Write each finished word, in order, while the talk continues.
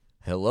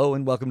Hello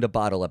and welcome to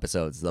Bottle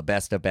Episodes, the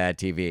best of bad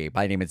TV.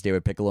 My name is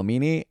David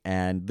Piccolomini,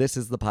 and this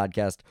is the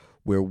podcast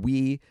where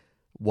we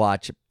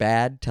watch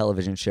bad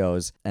television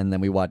shows, and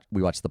then we watch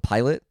the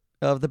pilot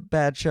of the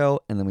bad show,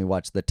 and then we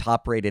watch the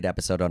top-rated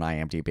episode on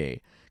IMDb,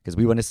 because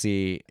we want to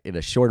see, in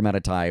a short amount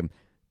of time,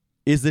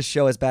 is this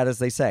show as bad as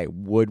they say?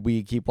 Would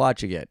we keep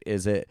watching it?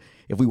 Is it,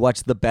 if we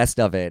watch the best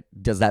of it,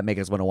 does that make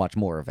us want to watch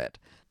more of it?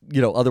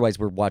 Otherwise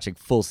we're watching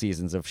full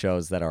seasons of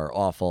shows that are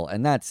awful,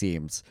 and that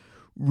seems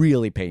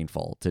really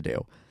painful to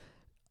do.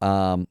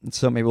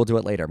 So maybe we'll do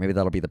it later. Maybe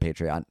that'll be the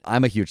Patreon.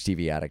 I'm a huge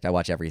TV addict. I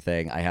watch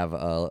everything. I have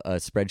a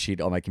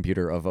spreadsheet on my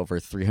computer of over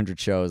 300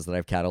 shows that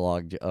I've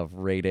cataloged of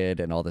rated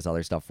and all this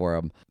other stuff for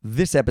them.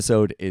 This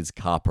episode is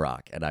Cop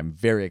Rock, and I'm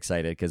very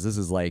excited because this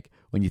is like,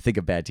 when you think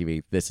of bad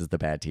TV, this is the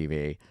bad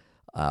TV.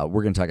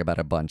 We're going to talk about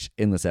a bunch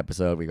in this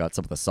episode. We got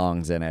some of the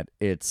songs in it.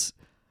 It's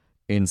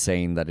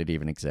insane that it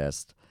even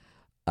exists.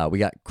 We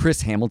got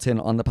Chris Hamilton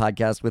on the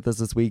podcast with us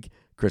this week.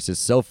 Chris is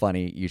so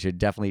funny. You should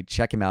definitely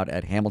check him out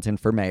at Hamilton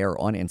for Mayor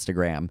on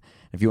Instagram.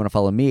 If you want to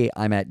follow me,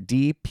 I'm at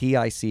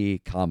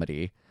DPIC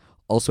Comedy.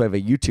 Also, I have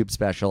a YouTube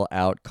special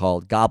out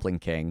called Goblin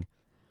King.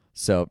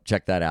 So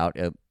check that out.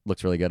 It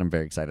looks really good. I'm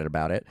very excited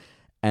about it.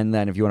 And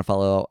then if you want to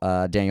follow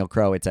Daniel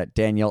Crow, it's at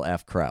Daniel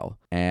F. Crow.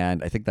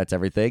 And I think that's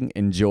everything.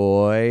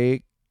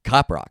 Enjoy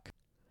Cop Rock.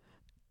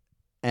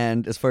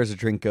 And as far as the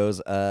drink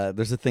goes,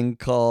 there's a thing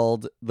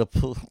called the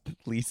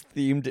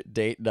police-themed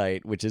date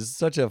night, which is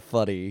such a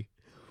funny,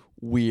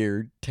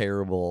 weird,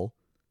 terrible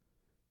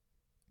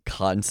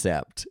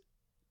concept.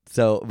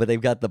 But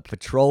they've got the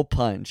Patrol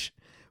Punch,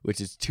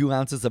 which is 2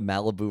 ounces of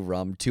Malibu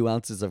rum, 2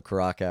 ounces of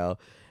Curacao,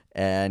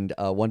 and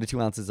 1 to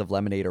 2 ounces of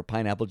lemonade or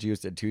pineapple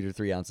juice, and 2 to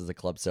 3 ounces of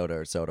club soda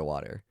or soda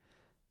water.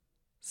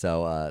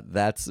 So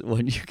that's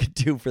what you could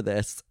do for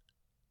this.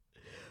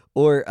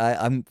 Or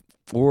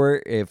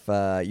if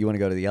you want to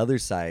go to the other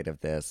side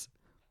of this,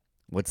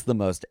 what's the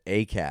most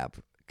ACAB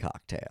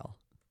cocktail?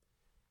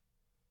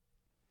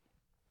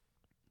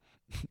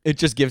 It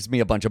just gives me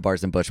a bunch of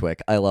bars in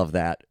Bushwick. I love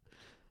that.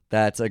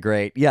 That's a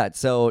great... Yeah,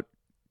 so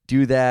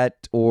do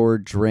that or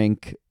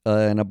drink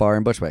in a bar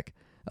in Bushwick.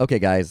 Okay,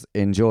 guys,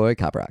 enjoy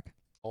Cop Rock.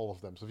 All of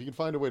them. So if you can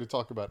find a way to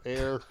talk about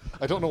air,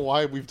 I don't know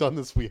why we've done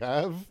this. We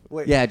have.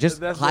 Wait, yeah,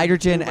 just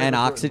hydrogen and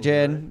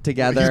oxygen right?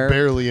 together. He's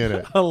barely in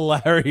it.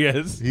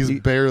 Hilarious. He's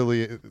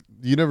barely.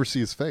 You never see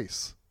his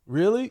face.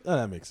 Really? Oh,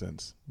 that makes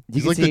sense.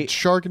 He's like the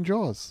shark in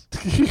Jaws.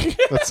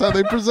 That's how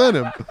they present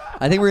him.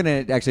 I think we're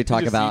going to actually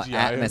talk about CGI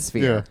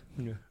Atmosphere.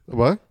 Yeah.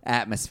 What?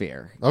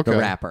 Atmosphere. Okay. The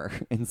rapper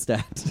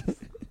instead.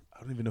 I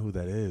don't even know who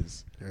that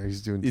is. Yeah,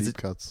 he's doing deep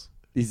cuts.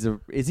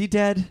 Is he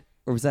dead?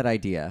 Or was that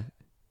idea?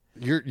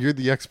 You're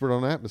the expert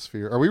on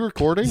Atmosphere. Are we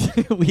recording?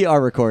 We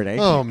are recording.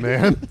 Oh,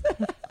 man.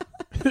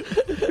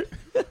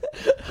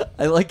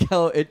 I like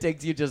how it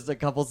takes you just a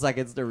couple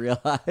seconds to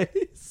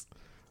realize.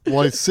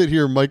 Well, I sit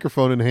here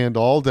microphone in hand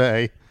all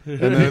day, and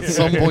then at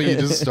some point you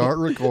just start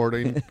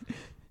recording.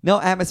 No,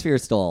 Atmosphere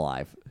is still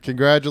alive.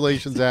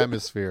 Congratulations,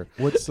 Atmosphere.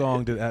 What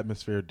song did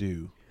Atmosphere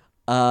do?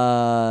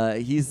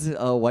 He's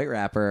a white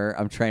rapper.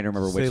 I'm trying to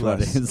remember Say which one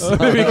less. it is. Oh,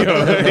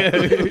 there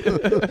we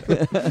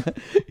go.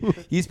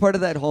 He's part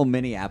of that whole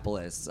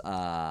Minneapolis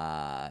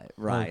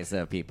rise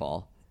of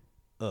people.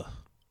 Ugh.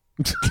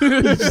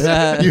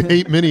 You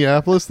hate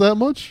Minneapolis that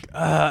much?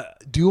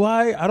 Do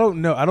I? I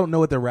don't know. I don't know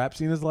what the rap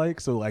scene is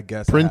like, so I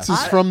guess Prince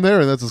is from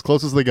there, and that's as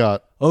close as they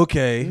got.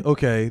 Okay.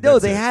 No,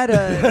 they had a.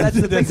 That's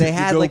the thing. That's They it.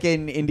 had You go- like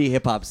an indie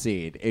hip hop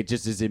scene. It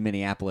just is in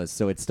Minneapolis,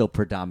 so it's still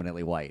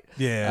predominantly white.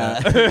 Yeah.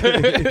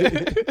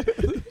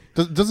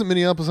 Doesn't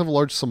Minneapolis have a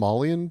large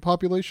Somalian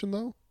population,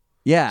 though?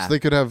 Yeah. So they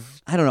could have...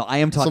 I don't know. I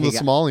am Some talking. of the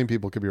Somalian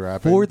people could be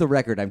rapping. For the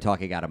record, I'm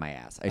talking out of my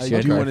ass. I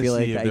should. do I want to feel see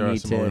like if there I are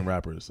need Samoan to.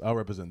 rappers. I'll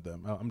represent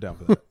them. I'm down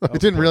for that. I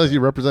didn't realize you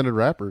represented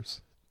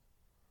rappers.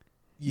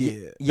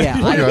 Yeah.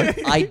 Yeah,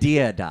 Okay.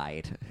 Idea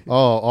died.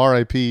 Oh,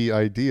 R.I.P.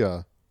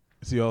 Idea.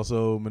 Is he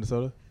also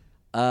Minnesota?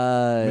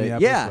 Yeah,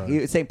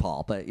 Minneapolis, St.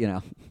 Paul, but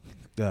I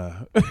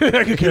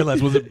could care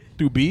less. Was it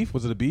through beef?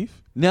 Was it a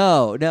beef?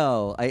 No.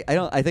 I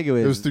don't. I think it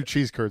was. It was through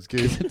cheese curds.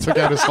 Gabe took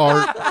out his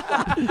heart.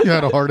 He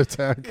had a heart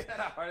attack.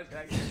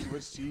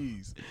 What's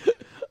cheese?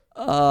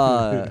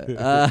 died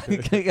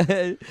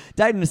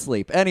in his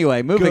sleep.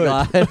 Anyway, moving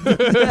on.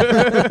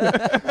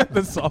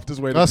 The softest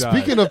way to die.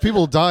 Speaking of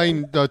people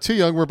dying too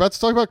young, we're about to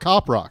talk about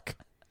Cop Rock.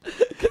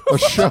 A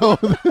show.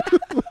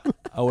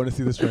 I want to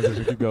see this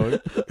transition. Keep going. Ooh,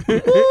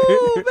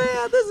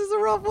 man, this is a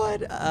rough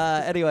one.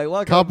 Anyway,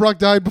 welcome. Cop Rock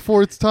died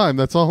before its time.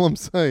 That's all I'm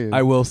saying.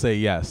 I will say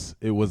yes.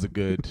 It was a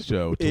good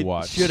show to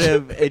watch.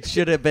 It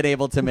should have been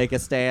able to make a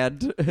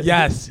stand.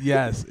 Yes.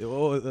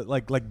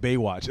 Like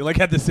Baywatch. It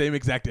had the same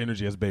exact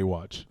energy as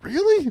Baywatch.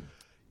 Really?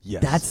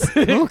 Yes. That's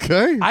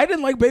Okay. I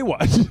didn't like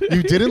Baywatch.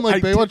 You didn't like I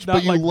did Baywatch, not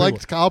but you like liked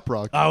Baywatch. Cop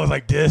Rock. I was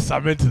like,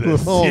 I'm into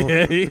this. Oh.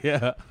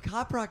 Yeah.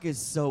 Cop Rock is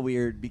so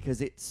weird because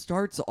it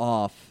starts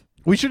off.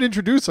 We should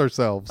introduce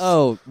ourselves.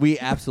 Oh, we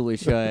absolutely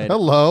should.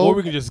 Hello. Or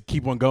we can just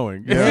keep on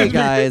going. Hey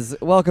guys,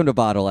 welcome to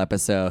Bottle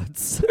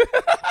Episodes.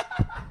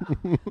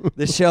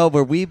 The show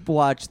where we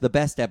watch the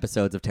best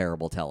episodes of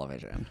terrible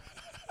television.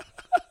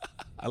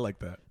 I like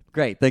that.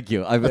 Great, thank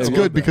you. That's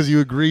good because you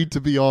agreed to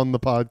be on the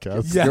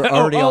podcast. Yeah. You're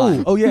already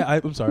on. Oh yeah.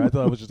 I'm sorry. I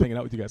thought I was just hanging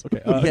out with you guys.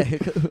 Okay.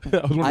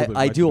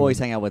 I do always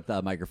hang out with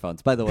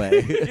microphones, by the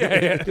way.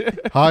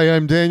 Hi,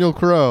 I'm Daniel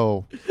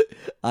Crow.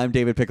 I'm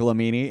David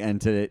Piccolomini, and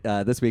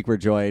this week we're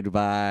joined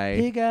by...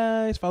 Hey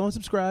guys, follow and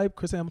subscribe,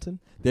 Chris Hamilton.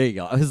 There you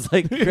go. I was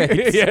like,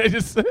 great. Yeah,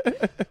 just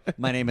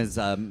My name is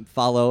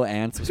follow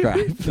and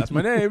subscribe. that's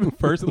my name,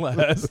 first and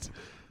last.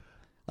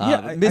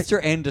 Mr.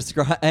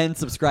 and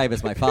subscribe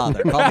is my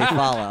father. Call me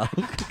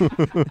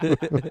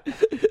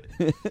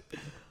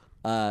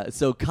follow.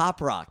 So Cop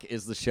Rock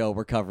is the show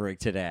we're covering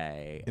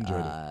today.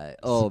 Enjoyed it.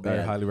 Oh, I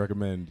man. highly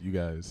recommend you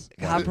guys.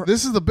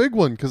 This is the big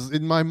one because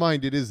in my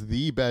mind it is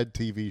the bad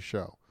TV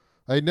show.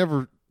 I had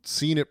never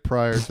seen it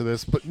prior to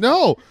this, but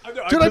no,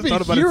 dude, I've been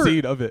thought about a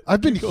scene of it.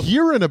 I've been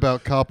hearing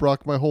about Cop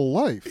Rock my whole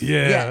life.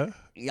 Yeah.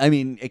 I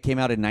mean, it came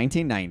out in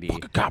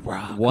 1990. Cop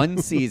Rock. One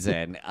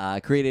season,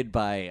 created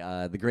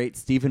by the great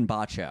Stephen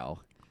Baccio.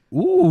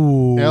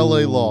 Ooh.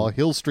 L.A. Law,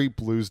 Hill Street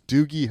Blues,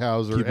 Doogie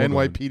Howser, Keep on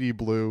NYPD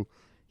Blue,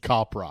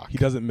 Cop Rock. He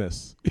doesn't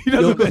miss. He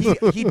does miss.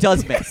 He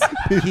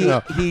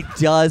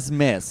does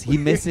miss. He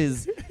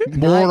misses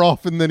More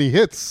often than he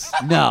hits.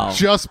 No.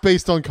 Just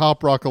based on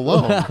Cop Rock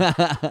alone.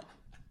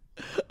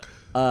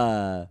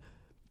 I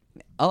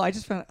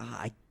just found.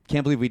 I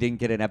can't believe we didn't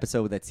get an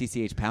episode that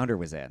CCH Pounder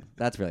was in.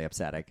 That's really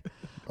upsetting.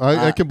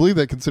 I can believe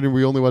that considering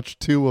we only watched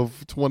 2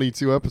 of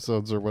 22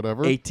 episodes or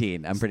whatever.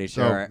 18, I'm pretty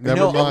sure. never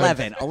No,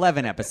 mind.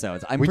 11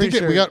 episodes. I'm We pretty did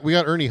sure. get we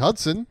got Ernie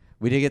Hudson.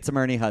 We did get some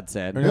Ernie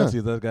Hudson. Ernie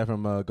Hudson, that guy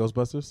from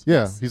Ghostbusters?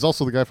 Yeah, he's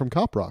also the guy from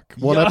Cop Rock.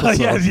 One Yeah,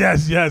 episode.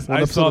 Yes. One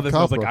I episode saw of this.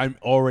 I was Cop like, Rock. I'm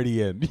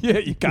already in. Yeah,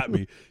 you got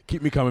me.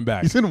 Keep me coming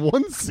back. He's in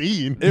one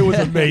scene. It was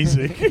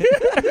amazing.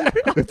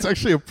 It's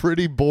actually a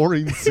pretty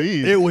boring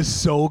scene. It was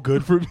so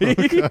good for me.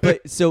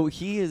 But so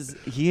he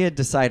had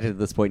decided at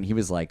this point, and he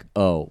was like,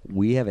 "Oh,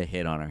 we have a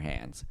hit on our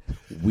hands.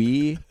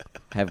 We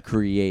have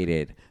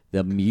created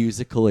the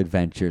musical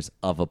adventures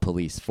of a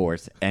police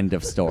force. End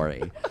of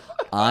story.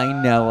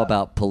 I know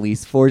about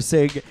police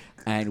forcing,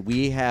 and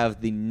we have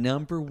the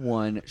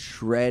 #1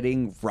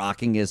 shredding,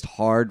 rockingest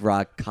hard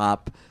rock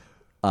cop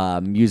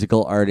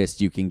musical artist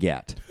you can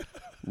get,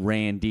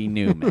 Randy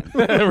Newman.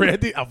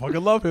 Randy, I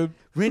fucking love him.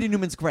 Randy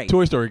Newman's great.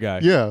 Toy Story guy.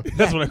 Yeah.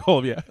 That's what I call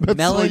him, yeah.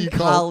 That's what you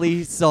call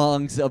Melancholy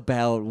songs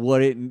about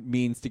what it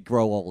means to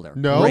grow older.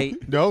 No,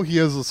 Great. no, he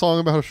has a song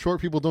about how short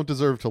people don't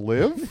deserve to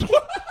live.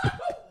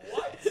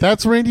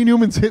 That's Randy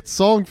Newman's hit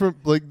song from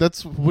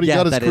that's what he Yeah,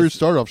 got his that career is-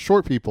 started off.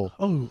 Short people.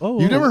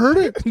 Oh. You never heard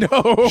it? No.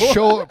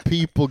 Short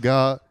people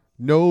got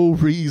no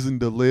reason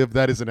to live.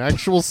 That is an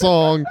actual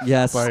song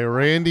Yes. by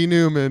Randy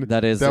Newman.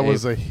 That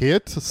was a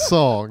hit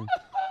song.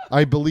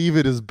 I believe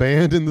it is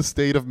banned in the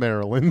state of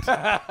Maryland.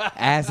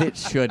 As it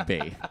should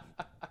be.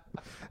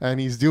 And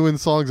he's doing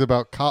songs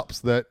about cops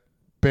that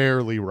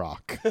barely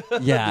rock.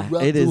 Yeah,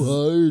 it is.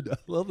 Hard. I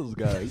love those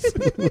guys.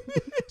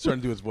 He's trying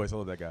to do his voice. I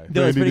love that guy.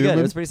 No, it's Randy pretty good. It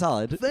Newman? was pretty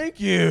solid. Thank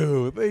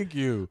you.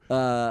 Do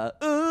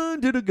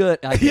the good.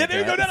 I Yeah, can't there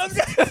you do go. that.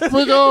 That was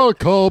Like, oh,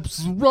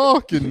 cops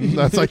rocking.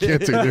 That's I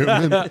can't do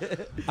Newman.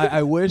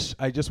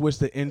 I just wish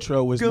the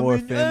intro was more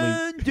Coming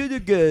family. on to the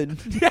good.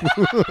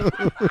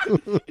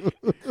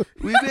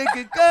 We make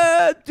a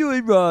cut to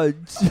it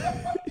runs.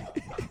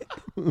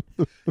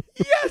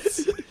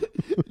 Yes.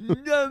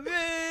 No,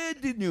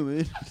 Randy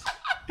Newman.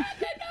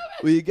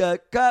 We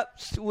got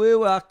cops, we're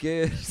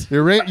walking.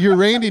 Your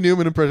Randy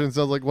Newman impression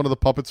sounds like one of the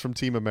puppets from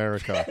Team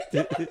America.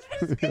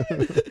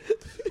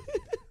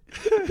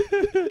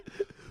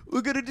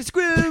 We're gonna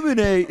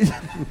discriminate.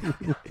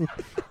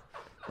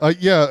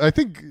 Yeah, I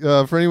think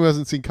for anyone who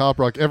hasn't seen Cop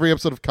Rock, every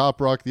episode of Cop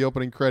Rock, the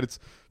opening credits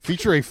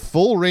feature a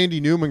full Randy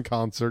Newman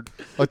concert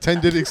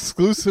attended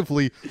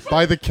exclusively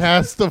by the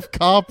cast of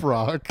Cop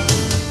Rock.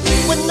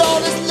 When all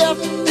that's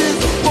left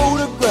is a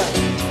photograph,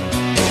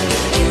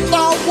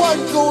 not one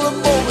golden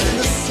moment in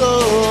the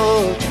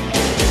sun.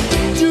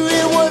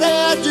 Doing what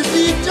had to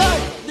be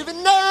done,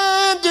 living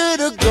under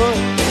the gun.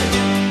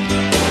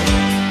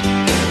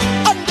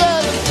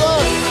 Under the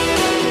gun.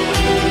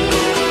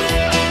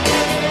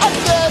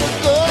 Under the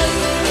gun.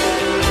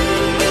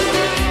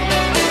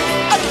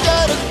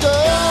 Under the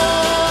gun.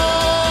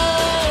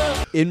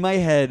 In my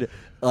head,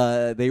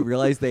 they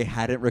realized they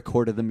hadn't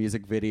recorded the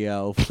music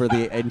video for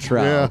the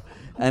intro. Yeah.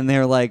 And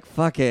they're like,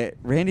 fuck it.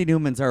 Randy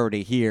Newman's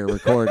already here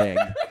recording.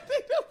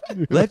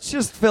 Let's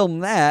just film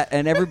that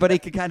and everybody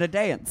could kind of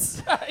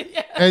dance.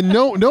 And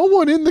no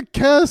one in the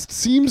cast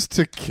seems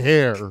to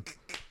care.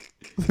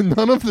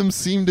 None of them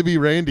seem to be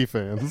Randy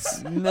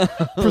fans. No.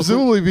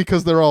 Presumably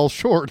because they're all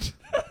short.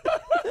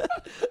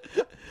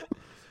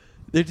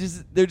 They're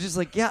just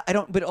like, yeah, I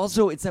don't, but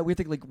also it's that weird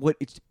thing, like,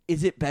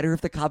 is it better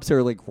if the cops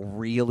are like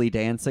really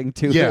dancing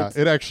to Yeah, it?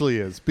 it actually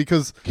is.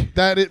 Because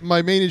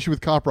my main issue with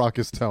Cop Rock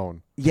is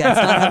tone. Yeah,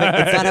 it's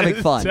not having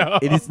fun.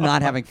 It is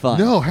not having fun.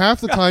 No,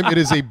 half the time it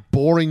is a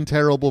boring,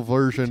 terrible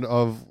version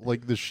of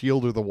like The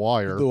Shield or The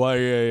Wire. The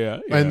wire, yeah.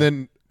 And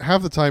then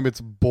half the time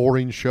it's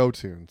boring show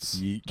tunes.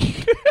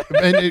 Yeek.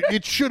 And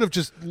it should have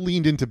just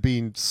leaned into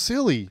being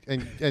silly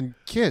and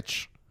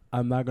kitsch.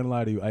 I'm not gonna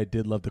lie to you. I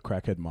did love the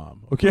crackhead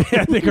mom. Okay,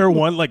 I think her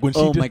one like when she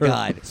Oh did my her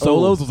God.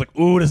 solos was like,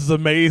 ooh, this is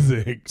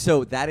amazing.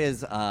 So that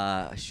is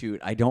shoot,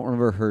 I don't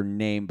remember her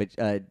name, but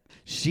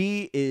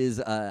she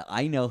is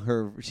I know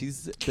her.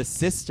 She's the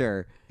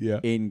sister Yeah.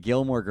 in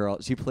Gilmore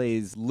Girls. She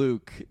plays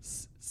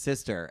Luke's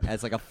sister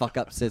as like a fuck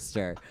up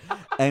sister.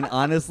 And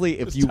honestly,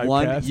 if Just you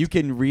want, typecast. you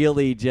can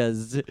really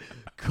just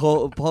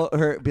pull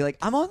her, be like,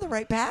 I'm on the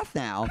right path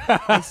now.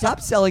 I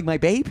stopped selling my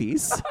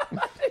babies.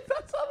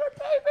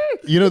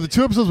 You know, the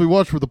 2 episodes we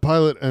watched were the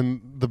pilot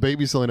and the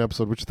baby selling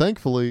episode, which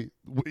thankfully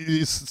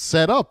is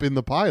set up in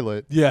the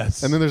pilot.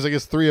 Yes. And then there's, I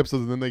guess, 3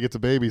 episodes, and then they get to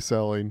baby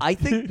selling. I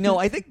think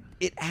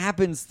it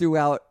happens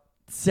throughout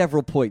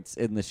several points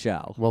in the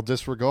show. Well,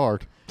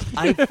 disregard.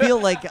 I feel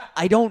like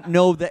I don't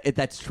know that if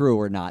that's true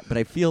or not, but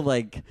I feel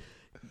like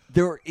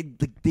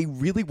they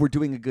really were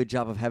doing a good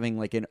job of having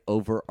like an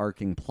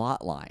overarching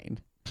plot line.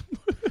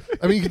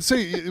 I mean, you could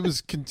say it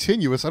was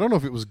continuous. I don't know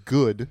if it was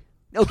good.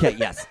 Okay,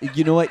 yes,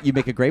 you know what? You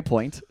make a great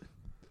point.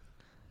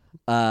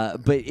 But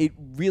it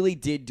really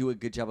did do a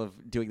good job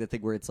of doing the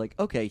thing where it's like,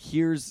 okay,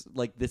 here's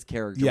like this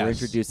character, we're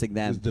Yes. introducing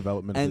them, His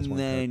development of this and one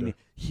then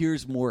character.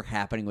 here's more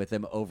happening with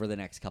them over the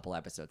next couple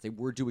episodes. They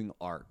were doing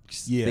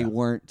arcs. Yeah. They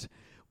weren't,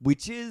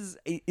 which is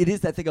it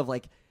is that thing of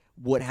like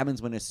what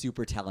happens when a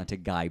super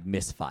talented guy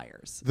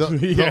misfires.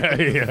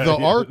 The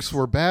arcs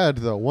were bad,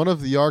 though. One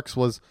of the arcs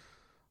was,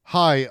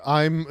 hi,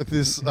 I'm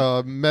this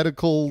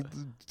medical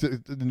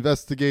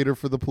investigator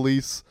for the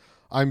police.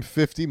 I'm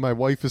 50, my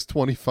wife is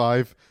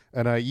 25,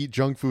 and I eat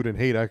junk food and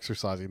hate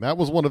exercising. That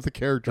was one of the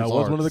characters' That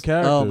was one of the arcs.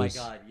 characters. Oh my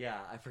god, yeah,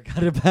 I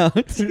forgot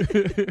about.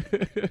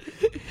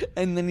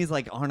 And then he's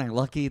like, "Aren't I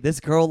lucky? This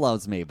girl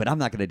loves me, but I'm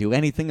not going to do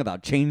anything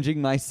about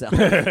changing myself."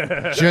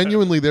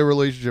 Genuinely, their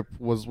relationship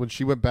was when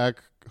she went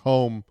back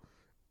home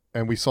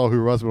and we saw who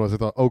her husband was, I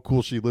thought, oh,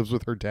 cool, she lives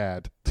with her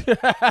dad. That's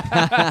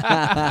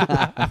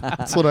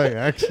what I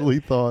actually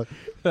thought.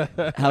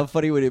 How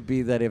funny would it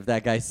be that if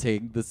that guy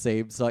sang the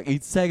same song? He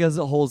sang us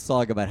a whole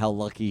song about how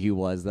lucky he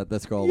was that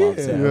this girl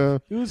loves him. Yeah.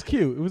 It was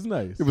cute. It was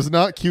nice. It was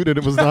not cute and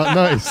it was not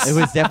nice. It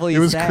was definitely It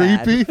was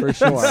sad, creepy, for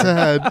sure.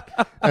 sad,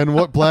 and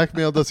what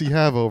blackmail does he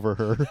have over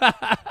her?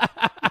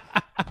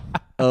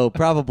 Oh,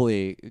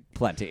 probably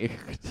plenty.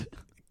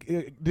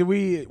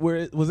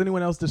 Was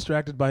anyone else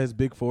distracted by his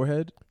big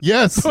forehead?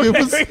 Yes, it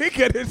was.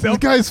 Get This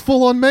himself. guy's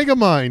full on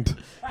Megamind.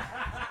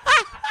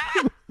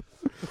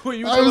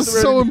 I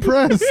was so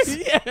impressed.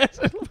 Yes,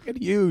 it's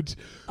fucking huge.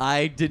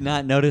 I did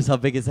not notice how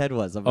big his head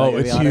was. I'm not Oh,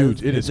 gonna be it's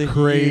honest. huge. It It's is a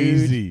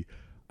crazy.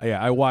 Yeah,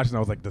 I watched and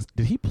I was like,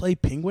 did he play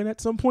Penguin at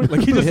some point?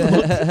 Like he just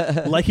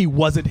looked like he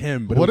wasn't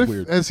him. But What it if, was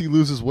weird. as he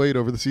loses weight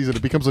over the season,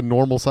 it becomes a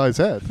normal size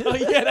head? Oh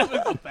yeah, that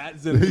was the fat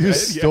zit of his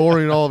He's head, yeah.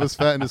 storing all of his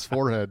fat in his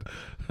forehead.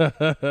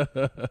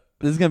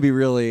 This is going to be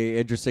really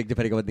interesting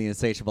depending on when the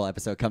Insatiable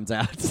episode comes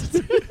out.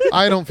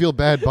 I don't feel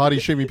bad body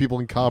shaming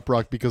people in cop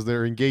rock because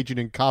they're engaging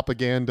in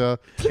copaganda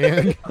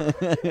and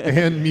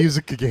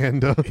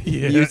musicaganda.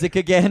 Yeah.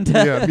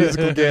 Musicaganda. Yeah,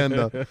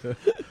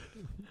 musicaganda.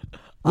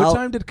 What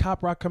time did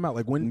Cop Rock come out?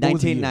 Like when? what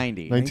was the year?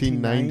 1990.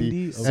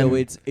 1990. So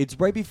And- it's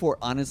right before.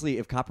 Honestly,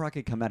 if Cop Rock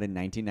had come out in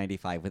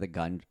 1995 with a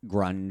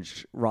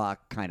grunge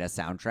rock kind of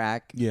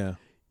soundtrack, Yeah.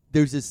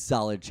 there's a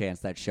solid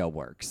chance that show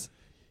works.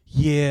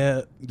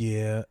 Yeah.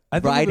 I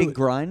think Riding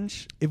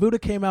grunge. if it would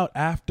have came out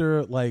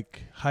after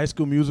like High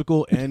School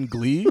Musical and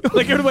Glee,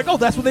 like it would have like, oh,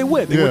 that's what they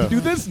went. They want to do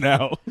this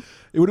now.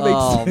 It would have made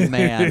Oh sense.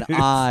 man,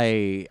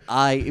 I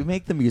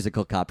make the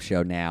musical cop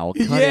show now.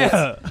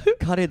 Yeah.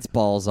 Cut its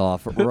balls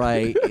off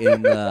right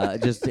in the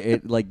just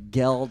it like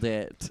geld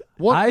it.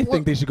 I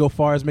think they should go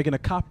far as making a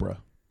copra.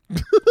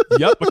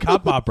 Yep, a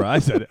cop opera. I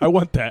said it. I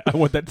want that. I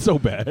want that so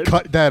bad.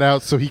 cut that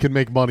out so he can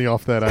make money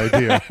off that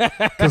idea.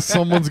 Because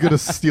someone's going to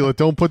steal it.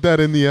 Don't put that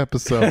in the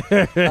episode.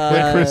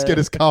 Let Chris get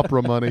his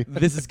copra money.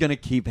 This is gonna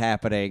keep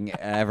happening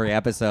every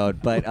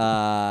episode, but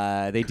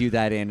they do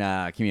that in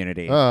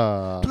Community.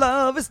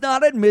 Love is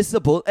not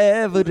admissible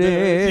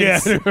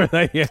evidence.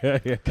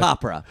 Yeah.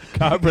 Copra.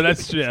 Copra.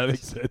 That's true. That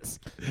makes sense.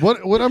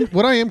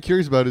 What I am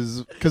curious about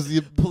is because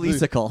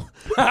Policical.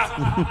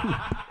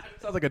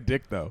 Sounds like a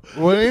dick though.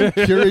 what I am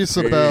curious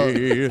about.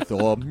 Fifth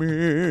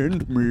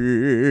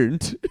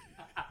Amendment.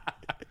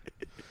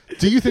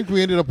 Do you think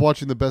we ended up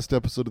watching the best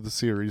episode of the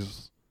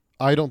series?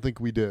 I don't think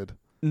we did.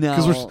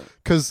 No.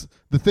 Because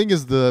the thing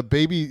is, the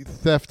baby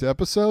theft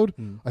episode,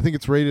 I think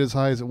it's rated as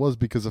high as it was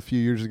because a few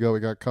years ago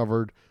it got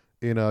covered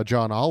in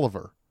John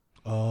Oliver.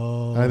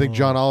 Oh. And I think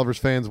John Oliver's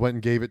fans went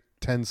and gave it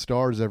 10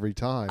 stars every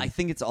time. I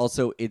think it's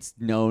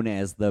known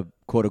as the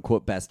quote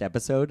unquote best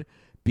episode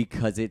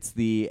because it's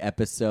the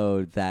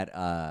episode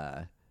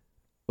that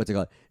what's it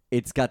called?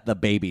 It's got the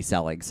baby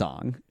selling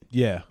song.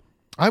 Yeah.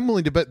 I'm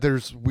willing to bet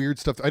there's weird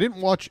stuff. I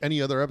didn't watch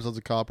any other episodes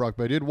of Cop Rock,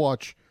 but I did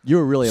watch You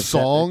were really upset.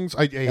 songs.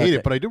 I hate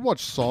it, but I did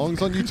watch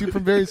songs on YouTube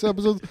from various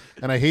episodes,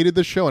 and I hated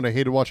the show, and I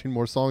hated watching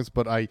more songs,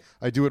 but I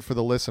do it for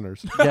the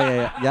listeners.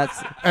 Yeah.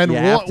 And you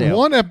have to.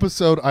 one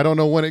episode, I don't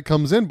know when it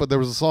comes in, but there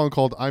was a song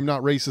called I'm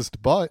Not Racist,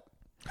 But.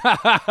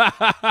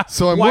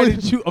 So I'm Why willing,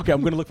 did you? Okay,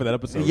 I'm gonna look for that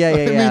episode. Yeah, yeah, I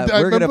mean, yeah.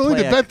 We're I'm gonna willing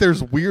play to bet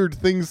there's weird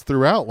things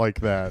throughout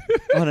like that.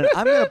 Hold on,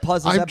 I'm gonna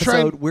pause this I'm episode.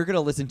 trying- We're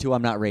gonna listen to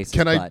 "I'm Not Racist."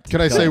 Can I but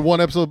can I go say ahead.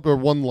 one episode or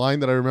one line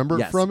that I remember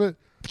Yes. from it?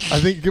 I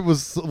think it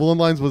was one of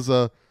the lines was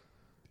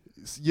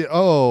yeah,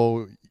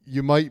 oh,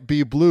 you might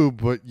be blue,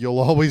 but you'll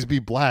always be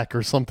black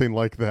or something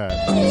like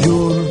that.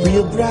 You're a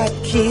real bright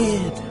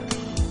kid,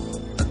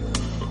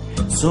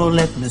 so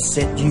let me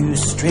set you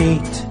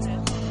straight.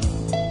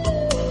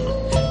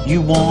 You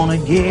wanna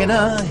get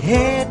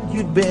ahead,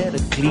 you'd better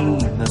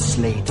clean the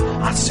slate.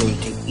 I say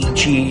to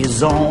each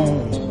his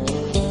own.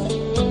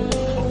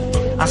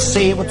 I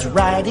say what's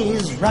right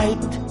is right.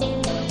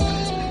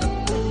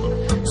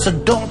 So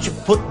don't you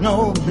put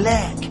no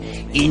black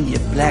in your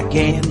black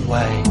and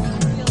white.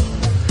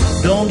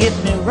 Don't get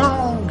me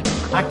wrong,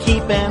 I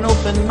keep an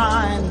open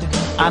mind.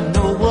 I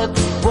know what's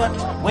what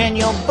when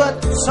your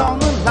butt's on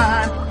the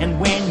line.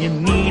 And when you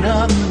need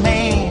a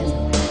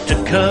man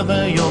to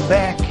cover your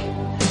back,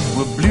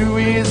 well, blue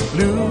is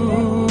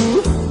blue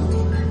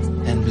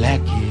and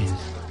black is,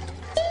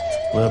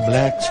 well,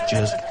 black's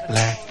just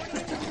black.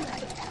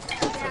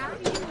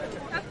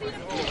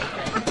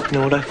 You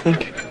know what I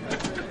think?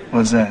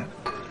 What's that?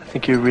 I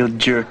think you're a real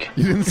jerk.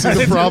 You didn't see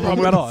the problem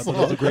with at the all. I thought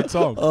that was a great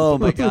song. Oh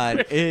my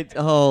god!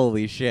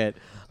 Holy shit!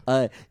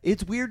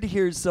 It's weird to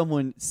hear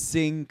someone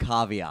sing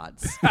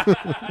caveats.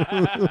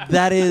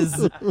 that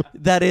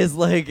is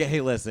like,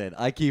 hey, listen,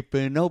 I keep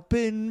an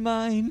open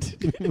mind.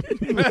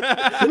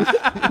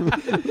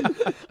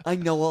 I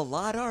know a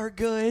lot are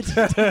good.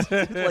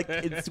 Like,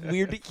 it's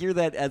weird to hear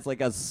that as like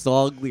a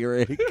song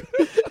lyric.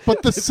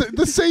 But the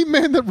same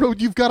man that wrote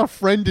 "You've Got a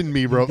Friend in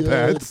Me" wrote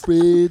that.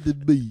 friend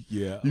in me.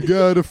 Yeah. You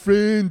got a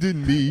friend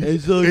in me,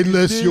 As long as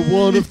unless you're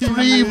one of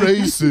three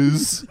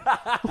races.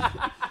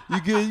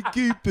 You can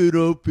keep an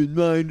open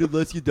mind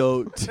unless you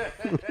don't.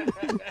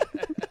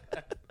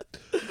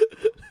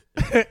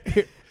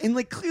 And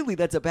like, clearly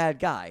that's a bad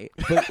guy.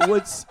 But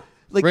what's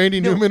like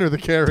Randy no, Newman or the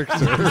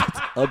character?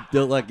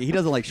 look, he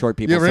doesn't like short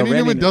people. Yeah, so Randy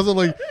Newman doesn't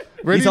like.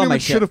 Randy on my Newman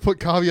ship. should have put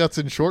caveats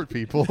in short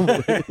people.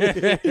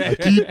 I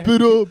keep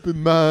it up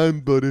in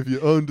mind, but if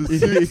you're under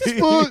 6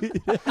 foot,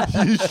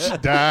 you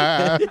should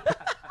die.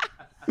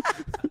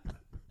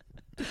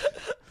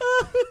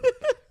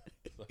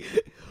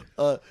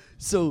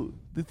 So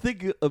the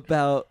thing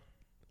about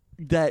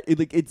that,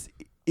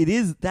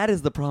 that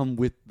is the problem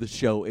with the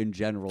show in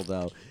general,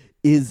 though,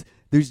 is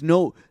there's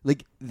no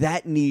like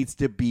that needs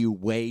to be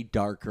way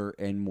darker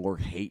and more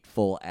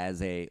hateful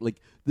as a like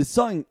the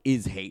song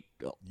is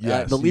hateful,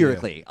 Yes, the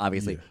lyrically yeah.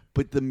 obviously, Yeah.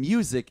 but the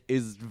music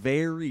is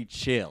very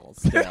chill.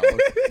 Still.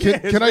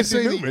 Can I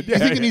say that Newman. you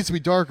think it needs to be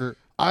darker?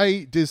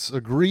 I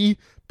disagree.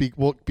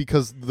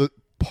 Because the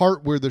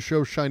part where the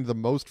show shined the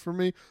most for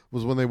me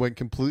was when they went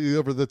completely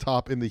over the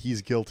top in the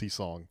 "He's Guilty"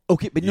 song.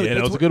 Okay, but no, Yeah, that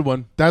that's was a what- good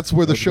one. That's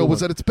where the That's a show good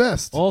was one. at its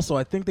best. Also,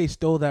 I think they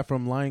stole that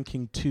from Lion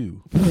King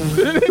 2.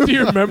 Do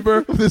you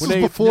remember? This when was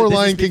they- before this is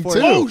Lion King before-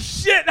 2. Oh,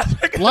 shit!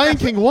 Lion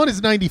King 1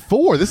 is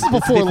 94. This is before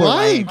Before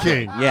Lion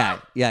King. Yeah.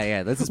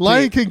 This is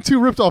Lion King 2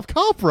 ripped off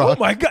Cop Rock. Oh,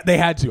 my God. They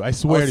had to. I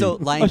swear Also, to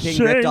you. Lion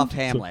King ripped off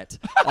Ashamed.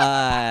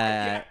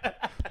 Hamlet.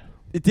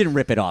 It didn't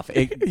rip it off.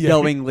 It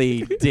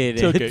knowingly did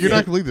Took it. it, You're not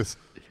going to believe this.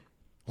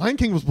 Lion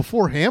King was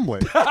before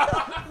Hamlet.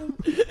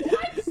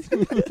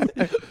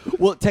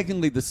 Well,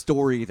 technically, the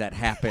story that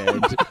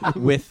happened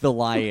with the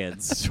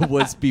lions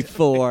was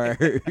before.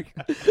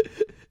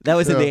 That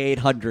was in the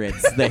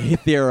 800s. They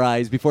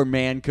theorized before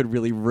man could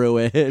really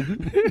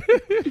ruin.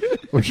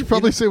 We should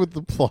probably say what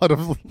the plot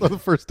of the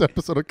first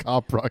episode of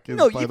Cop Rock is,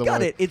 No, by you the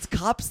got way. it. It's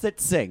cops that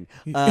sing.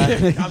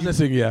 I'm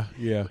missing, yeah.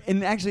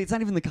 And actually, it's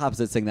not even the cops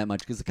that sing that much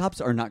because the cops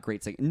are not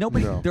great singers.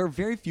 Nobody. No. There are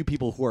very few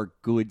people who are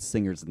good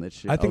singers in this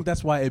show. I think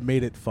that's why it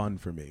made it fun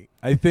for me.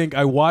 I think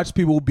I watched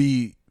people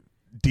be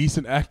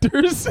decent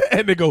actors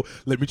and they go,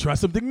 let me try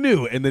something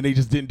new. And then they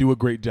just didn't do a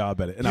great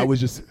job at it. And I was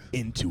just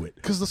into it.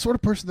 Because the sort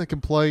of person that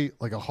can play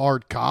like a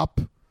hard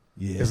cop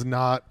is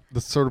not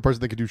the sort of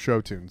person that can do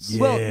show tunes.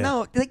 Yeah. Well,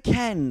 no, they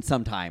can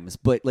sometimes,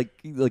 but like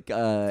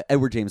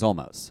Edward James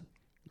Olmos,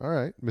 All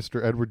right,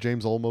 Mr. Edward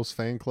James Olmos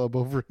fan club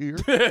over here.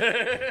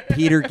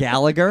 Peter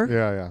Gallagher.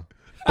 Yeah.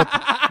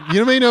 But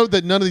you may know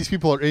that none of these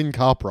people are in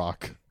Cop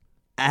Rock.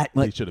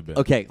 Like, should have been.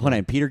 Okay, hold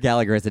on. Peter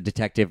Gallagher is a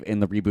detective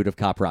in the reboot of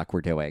Cop Rock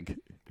we're doing.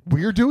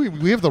 We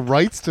have the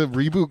rights to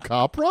reboot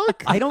Cop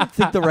Rock? I don't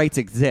think the rights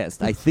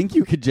exist. I think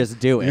you could just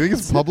do it. You think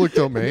it's public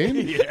domain?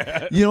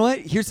 You know what?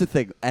 Here's the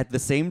thing. At the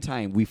same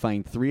time, we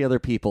find 3 other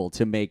people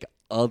to make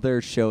other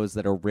shows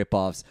that are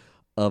ripoffs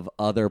of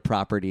other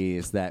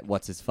properties that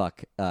what's his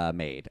fuck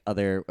made.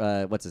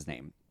 What's his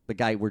name? The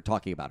guy we're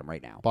talking about him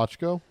right now.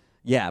 Bochco?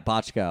 Yeah,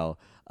 Bochco.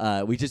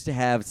 We just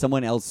have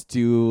someone else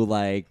do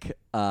like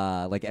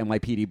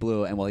NYPD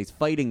Blue, and while he's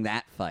fighting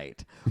that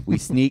fight, we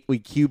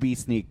QB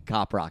sneak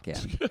Cop Rock in.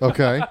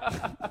 Okay.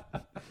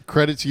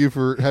 Credit to you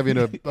for having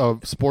a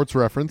sports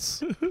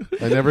reference.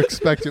 I never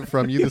expect it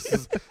from you. This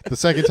is the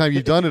second time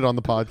you've done it on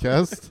the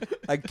podcast.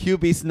 I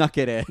QB snuck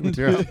it in.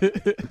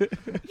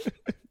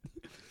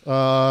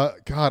 Yeah.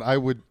 God, I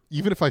would,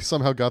 even if I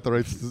somehow got the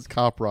rights to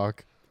Cop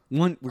Rock,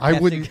 We're I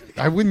casting-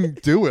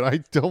 wouldn't do it.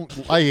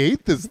 I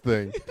hate this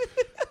thing.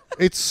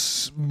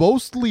 It's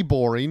mostly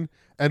boring,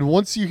 and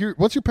once you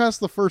pass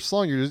the first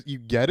song, you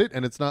get it,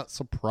 and it's not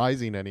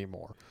surprising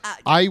anymore.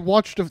 Did I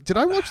watch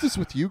this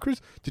with you,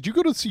 Chris? Did you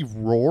go to see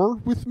Roar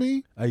with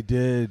me? I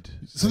did.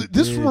 So I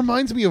this did.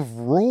 reminds me of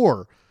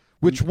Roar,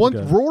 which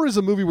Roar is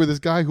a movie where this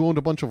guy who owned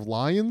a bunch of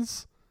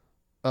lions.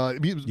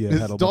 had His a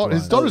bunch of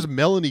daughter's lions.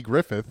 Melanie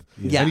Griffith.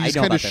 Yeah, and he I just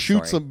know kind of about that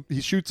shoots story.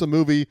 he shoots a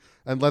movie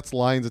and lets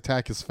lions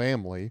attack his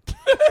family.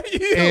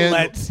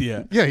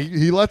 Yeah. Yeah,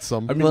 he lets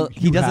them. I mean, Well,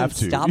 he you doesn't have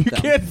to. stop You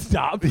them. can't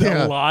stop the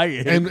Yeah.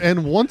 lion.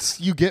 and once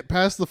you get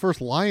past the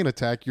first lion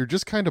attack, you're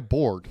just kind of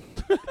bored.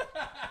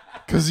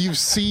 Because you've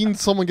seen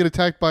someone get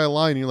attacked by a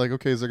lion, and you're like,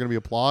 okay, is there going to be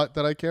a plot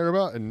that I care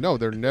about? And no,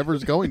 there never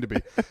is going to be.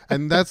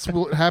 And that's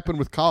what happened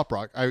with Cop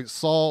Rock. I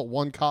saw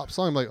one cop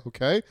song. I'm like,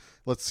 okay,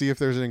 let's see if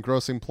there's an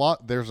engrossing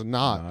plot. There's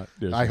not.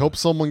 I hope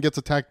someone gets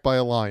attacked by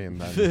a lion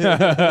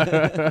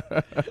then.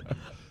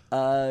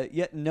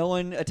 Yeah, no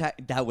one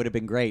attacked. That would have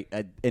been great.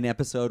 An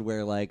episode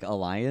where like a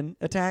lion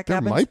attack There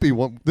happens. might be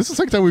one. This is the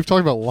second time we've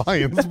talked about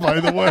lions, by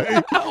the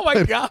way. Oh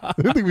my god!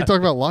 I think we talked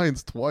about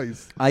lions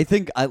twice. I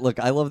think I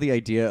love the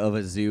idea of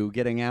a zoo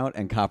getting out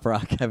and Cop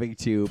Rock having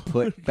to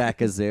put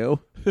back a zoo.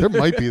 There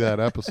might be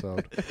that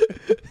episode.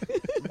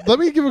 Let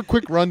me give a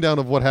quick rundown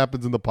of what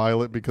happens in the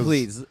pilot because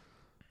Please.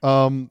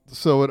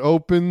 So it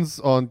opens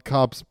on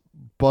cops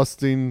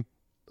busting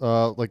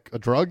like a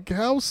drug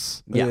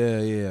house,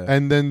 Yeah.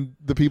 and then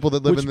the people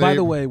that live Which, in the by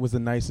the way, was the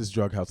nicest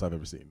drug house I've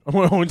ever seen in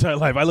my whole entire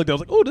life. I looked, I was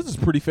like, "Oh, this is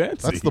pretty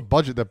fancy." that's the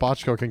budget that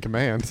Bochco can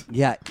command.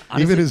 Yeah. Even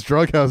honestly, his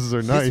drug houses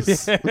are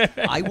nice.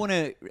 I want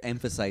to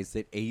emphasize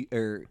that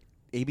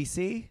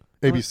ABC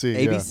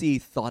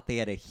ABC thought they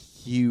had a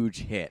huge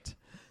hit.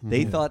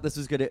 They thought this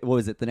was gonna. What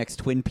was it? The next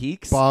Twin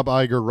Peaks. Bob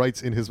Iger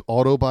writes in his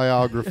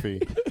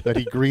autobiography that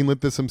he greenlit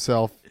this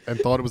himself and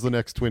thought it was the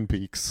next Twin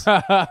Peaks.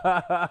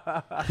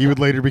 He would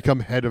later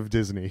become head of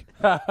Disney.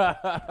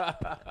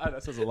 that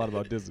says a lot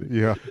about Disney.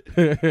 Yeah.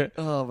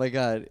 Oh my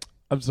God.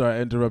 I'm sorry,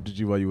 I interrupted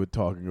you while you were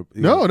talking.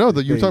 No,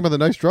 you were talking about the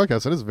nice drug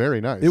house. It is very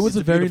nice. It was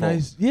a very beautiful.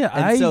 nice. Yeah,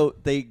 And so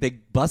they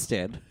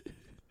busted.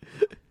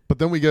 But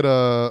then we get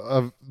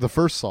the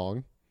first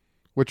song,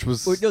 which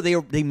was Or, no,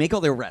 they make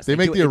all their arrests. They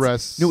make do- the it's-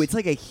 arrests. No, it's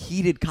like a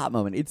heated cop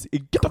moment. It's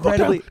get the fuck down.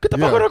 incredibly. Get the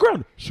fuck on the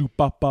ground. Shoot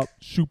bop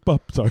shoot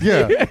bop. Sorry.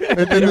 yeah. And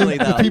then Literally,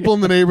 the though. people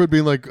in the neighborhood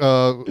being like,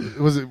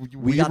 was it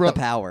We got the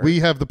power. We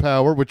have the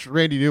power, which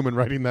Randy Newman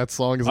writing that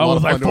song is a I lot was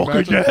of like, fun to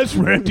 "Fucking imagine. yes,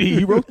 Randy."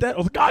 He wrote that. I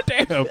was like, "God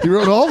damn." He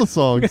wrote all the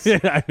songs. Yeah,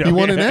 I know, He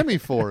won an yeah. Emmy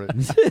for it.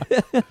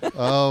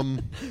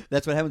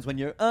 That's what happens when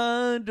you're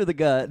under the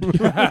gun.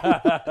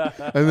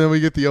 And then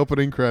we get the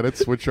opening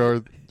credits, which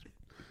are,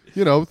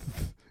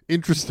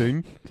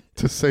 interesting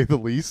to say the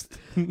least.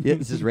 Yeah,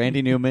 this is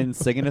Randy Newman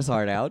singing his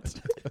heart out.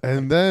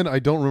 And then I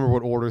don't remember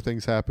what order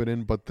things happen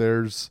in, but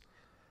there's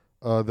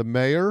the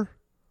mayor,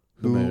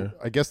 who mayor.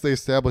 I guess they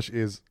establish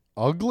is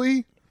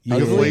ugly. Yeah.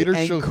 Because Ugly later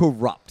and she'll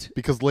corrupt.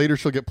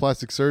 get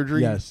plastic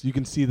surgery. Yes, you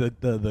can see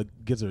the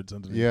gizzards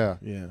underneath. Yeah.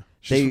 Yeah.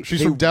 She's They-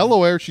 from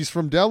Delaware. She's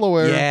from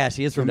Delaware. Yeah,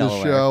 she is from the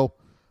Delaware. show.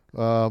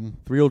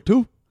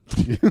 302.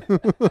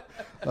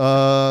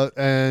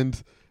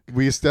 And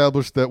we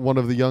established that one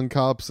of the young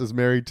cops is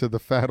married to the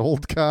fat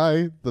old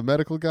guy, the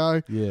medical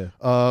guy. Yeah. We The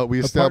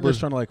partner's established,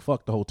 trying to like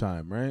fuck the whole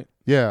time, right?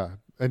 yeah,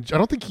 and I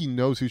don't think he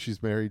knows who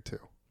she's married to.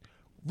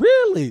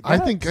 Really? I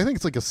think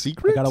it's like a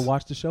secret. I gotta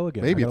watch the show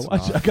again. Maybe I it's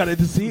gotta watch. not. I gotta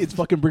to see. It's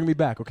fucking bring me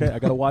back. Okay, I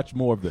gotta watch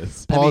more of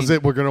this. Pause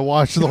it. We're gonna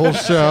watch the whole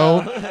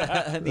show.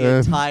 The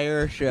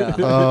entire show.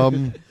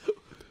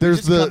 There's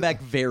Just the come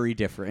back very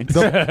different.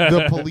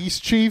 the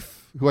police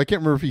chief, who I can't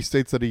remember if he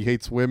states that he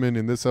hates women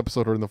in this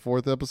episode or in the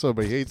fourth episode,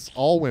 but he hates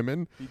all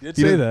women. He did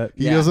say that.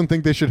 He Yeah. doesn't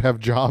think they should have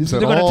jobs They're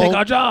at gonna all. take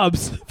our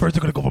jobs. First, they're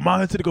gonna go for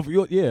mine. Then they go for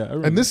yours. Yeah. I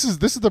remember. And this is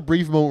the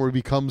brief moment where he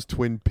becomes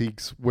Twin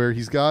Peaks, where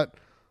he's got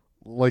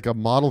like a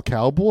model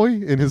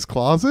cowboy in his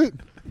closet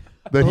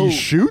that he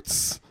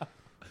shoots.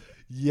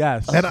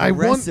 yes. And I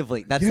want,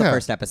 Aggressively. That's the yeah.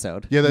 first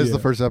episode. Yeah, that's Yeah. the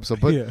first episode.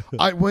 But Yeah.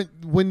 I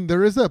when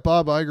there is that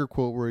Bob Iger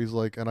quote where he's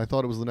like, and I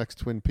thought it was the next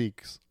Twin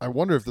Peaks. I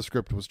wonder if the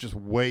script was just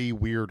way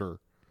weirder,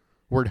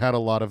 where it had a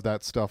lot of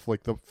that stuff,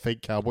 like the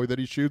fake cowboy that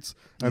he shoots,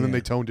 and then Yeah.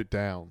 they toned it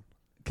down.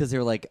 Because they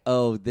were like,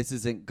 oh, this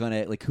isn't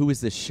gonna who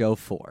is this show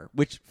for?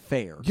 Which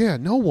fair. Yeah,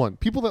 no one.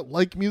 People that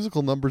like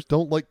musical numbers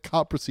don't like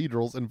cop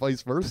procedurals and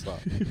vice versa.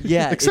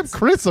 Yeah. Except it's-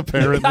 Chris,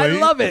 apparently. I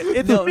love it.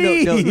 It's No,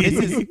 me. no.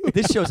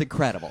 This show's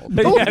incredible.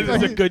 yeah,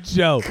 this is a good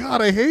show.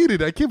 God, I hate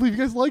it. I can't believe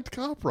you guys liked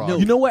Cop Rock. No.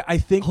 You know what? I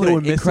think Hold they on,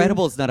 were missing.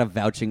 incredible is not a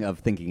vouching of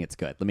thinking it's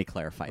good. Let me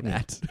clarify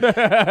that.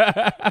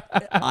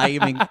 I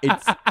mean,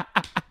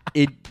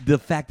 the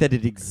fact that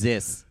it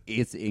exists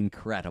is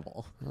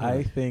incredible.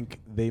 I think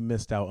they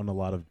missed out on a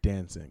lot of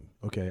dancing.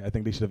 Okay, I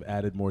think they should have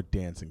added more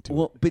dancing to it.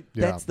 Well, but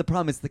Yeah. that's the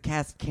problem is the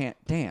cast can't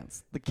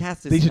dance. The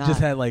cast is They should not,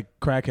 just have like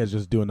crackheads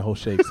just doing the whole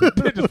shakes, just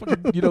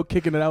fucking,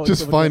 kicking it out.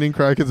 just and stuff like finding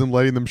crackheads and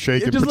letting them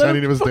shake that. and Just let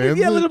pretending them it was fucking-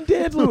 dancing. Yeah, let them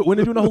dance a little bit. When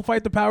they're doing the whole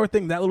fight the power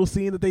thing, that little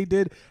scene that they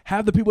did,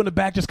 have the people in the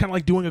back just kind of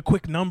like doing a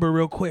quick number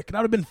real quick. That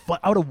would have been fun.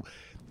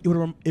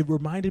 It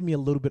reminded me a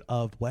little bit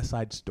of West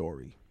Side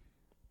Story.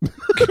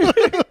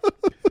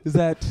 Is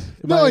that?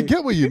 No, I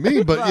get what you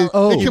mean, but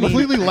it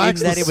completely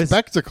lacks that the it was-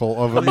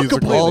 spectacle of a It was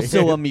musical.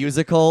 also a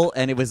musical,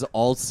 and it was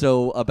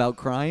also about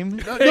crime.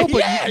 No, but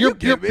Yeah, your you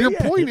get me, your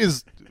yeah. point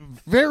is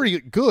very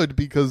good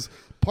because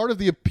part of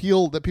the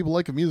appeal that people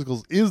like of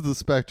musicals is the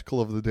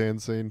spectacle of the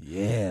dancing.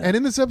 Yeah. And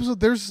in this episode,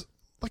 there's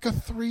like a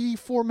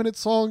 3-4 minute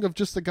song of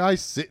just a guy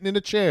sitting in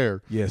a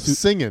chair, Yeah,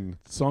 singing.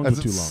 songs as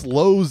are it too long.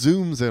 slow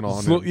zooms in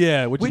on him.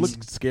 Yeah, which Which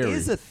looks scary.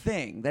 is a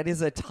thing. That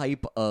is a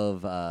type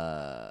of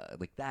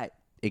like that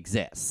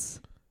exists.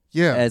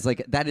 Yeah, As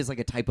like that is like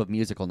a type of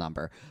musical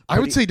number. I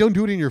But would say don't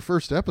do it in your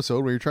first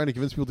episode where you're trying to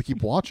convince people to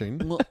keep watching.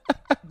 Well,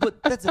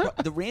 but that's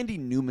the Randy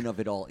Newman of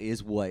it all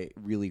is what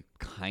really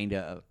kind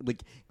of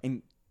like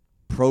and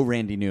pro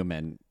Randy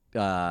Newman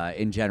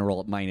in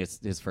general, minus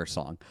his first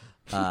song,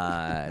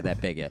 that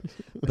bigot,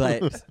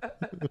 but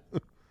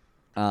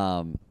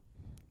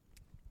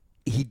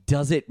he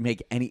doesn't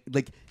make any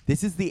like.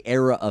 This is the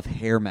era of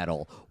hair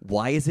metal.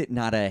 Why is it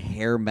not a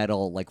hair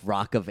metal like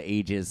Rock of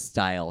Ages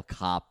style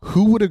cop?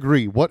 Who would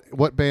agree?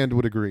 What band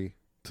would agree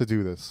to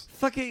do this?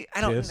 Fucking,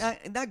 I don't, Kiss.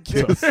 not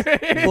Kiss,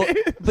 well,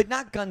 but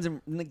not Guns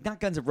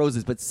and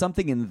Roses, but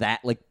something in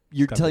that. Like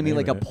you're Got telling the me,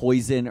 like name a in it.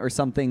 Poison or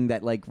something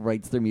that like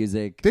writes their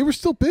music They were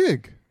still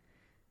big.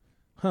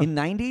 in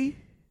 '90.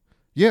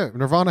 Yeah,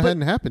 Nirvana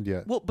hadn't happened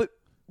yet. Well, but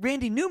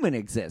Randy Newman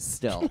exists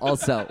still,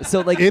 also.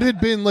 So like, It had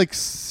been like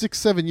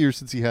 6-7 years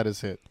since he had his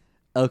hit.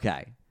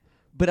 okay,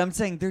 but I'm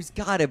saying there's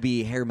got to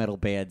be hair metal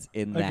bands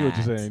in I that. get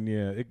what you're saying.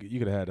 Yeah, you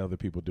could have had other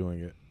people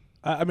doing it.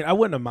 I mean, I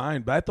wouldn't have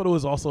mind, but I thought it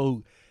was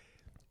also,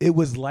 it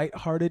was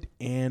lighthearted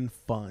and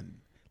fun.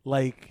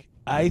 Like,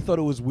 I thought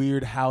it was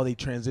weird how they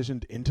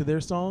transitioned into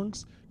their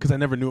songs because I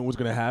never knew it was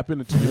going to happen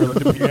until you heard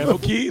like the piano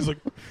keys. Like,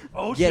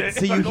 oh Yeah, shit!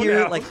 so you It's like, hear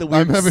oh, no. like the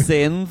weird having-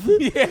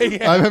 synth.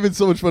 yeah. I'm having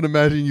so much fun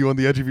imagining you on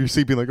the edge of your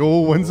seat being like,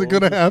 oh, when's it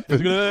going to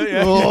happen?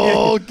 Yeah.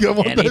 Oh, come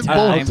on. Anytime. That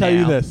I'll bolt. tell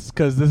you now. this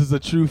because this is a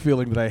true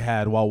feeling that I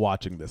had while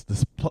watching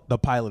the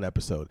pilot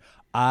episode.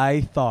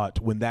 I thought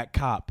when that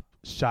cop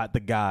shot the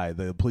guy,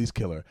 the police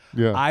killer,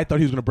 Yeah. I thought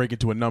he was going to break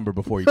into a number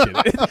before he did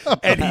it.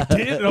 And he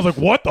did. And I was like,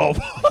 what the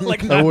fuck?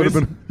 Like, I would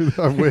have been.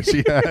 I wish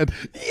he had.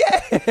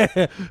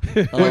 Yeah.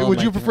 Wait, Oh would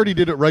my you prefer he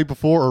did it right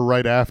before or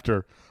right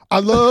after? I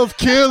love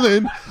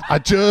killing. I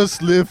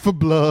just live for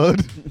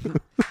blood.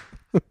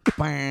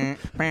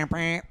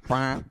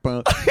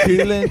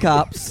 Killing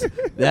cops.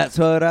 That's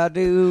what I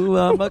do.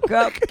 I'm a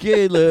cop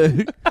killer.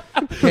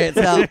 Can't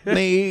stop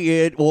me.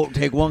 It won't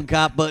take one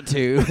cop but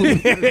two.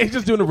 He's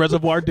just doing a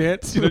reservoir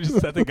dance. You know, just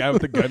set the guy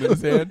with the gun in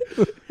his hand.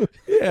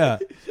 Yeah.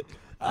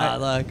 I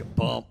like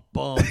bump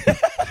bump.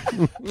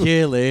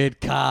 Killing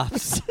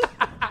cops.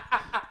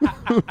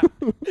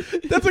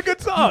 That's a good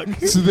song.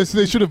 So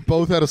they should have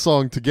both had a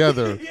song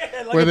together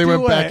Like where a they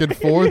went duet. back and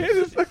forth.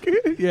 It's like-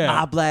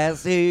 yeah. I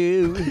blast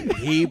you.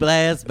 He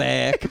blasts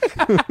back.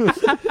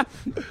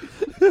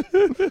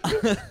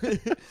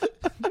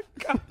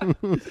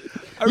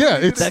 Yeah,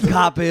 it's. The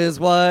cop is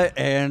white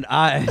and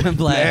I am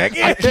black.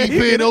 I keep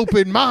an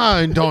open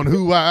mind on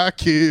who I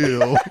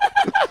kill.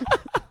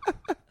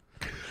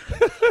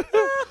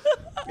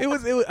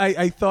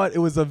 I thought it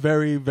was a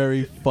very,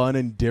 very fun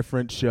and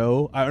different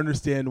show. I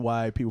understand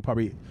why people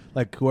probably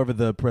like whoever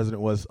the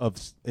president was of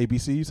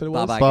ABC. You said it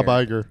was Bob Bob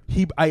Iger.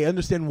 I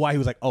understand why he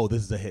was like, oh,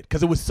 this is a hit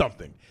because it was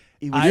something.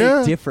 It was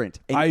Yeah. different.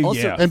 And I-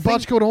 also, yeah. And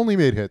Botch Code only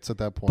made hits at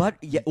that point. but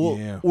yeah, well,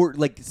 Yeah. or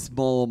like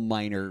small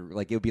minor,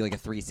 like it would be like a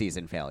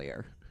 3-season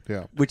failure.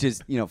 Yeah. Which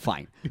is,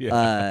 fine.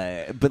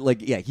 Yeah. But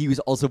like, yeah, he was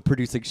also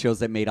producing shows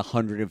that made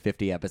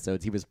 150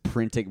 episodes. He was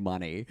printing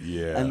money.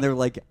 Yeah. And they're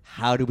like,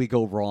 how do we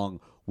go wrong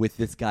with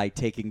this guy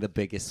taking the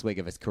biggest swing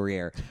of his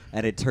career?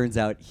 And it turns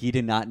out he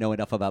did not know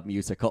enough about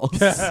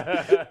musicals.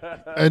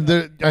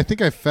 And I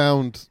think I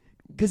found.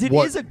 Because it is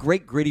What- a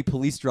great gritty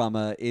police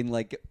drama in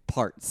like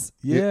parts.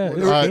 Yeah, It-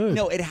 it's I- good.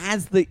 No, it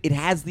has the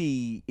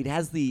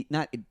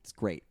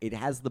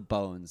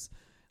bones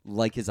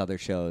like his other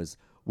shows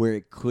where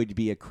it could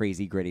be a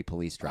crazy gritty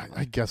police drama.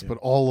 I guess, but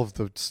all of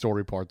the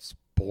story parts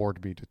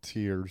bored me to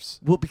tears.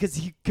 Well, because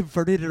he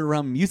converted it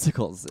around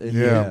musicals. And-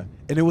 Yeah.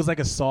 And it was like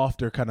a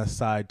softer kind of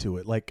side to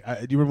it. Like, do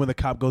you remember when the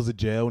cop goes to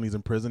jail and he's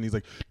in prison? He's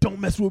like, "Don't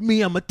mess with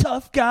me. I'm a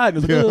tough guy." And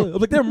it was like, Yeah. "Ugh." I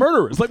was like, they're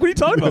murderers. Like, what are you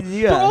talking about?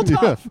 Yeah. They're all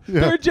tough.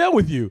 Yeah. They're in jail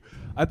with you.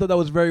 I thought that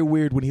was very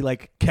weird when he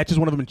like catches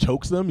one of them and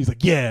chokes them. He's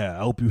like, "Yeah,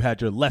 I hope you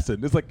had your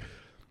lesson." It's like,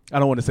 I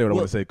don't want to say what I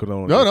want to say. 'Cause I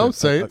don't wanna No, get no, canceled.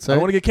 say it, I say don't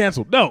it. want to get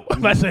canceled. No,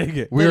 I'm not saying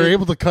it. We were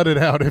able to cut it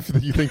out if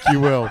you think you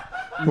will.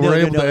 We're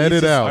able to edit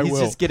he's just, out. He's will.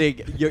 just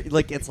getting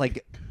it's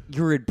like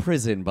you're in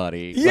prison,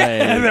 buddy. Yeah,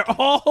 like, they're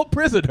all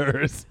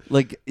prisoners.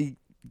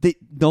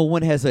 no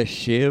one has a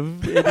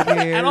shiv in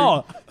here At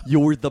all.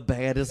 You're the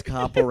baddest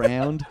cop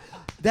around.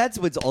 That's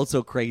what's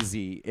also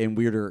crazy and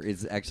weirder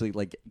is actually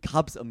like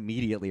cops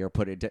immediately are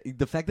put into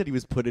the fact that he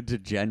was put into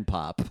Gen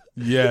Pop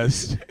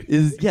Yes.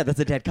 is that's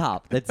a dead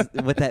cop. That's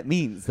what that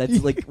means.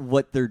 That's like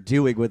what they're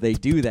doing when they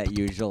do that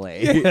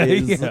usually.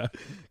 Yeah.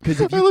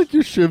 Because if I you like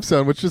your shiv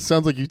sound, which just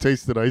sounds like you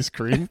tasted ice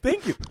cream.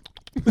 Thank you.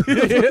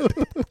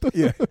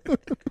 Yeah.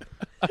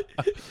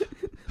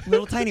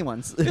 Little tiny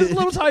ones. It's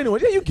little tiny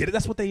ones. Yeah, you get it.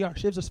 That's what they are.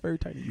 Shivs are very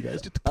tiny, you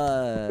guys. Just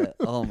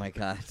Oh my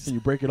god. and you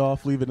break it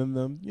off, leave it in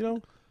them. You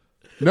know.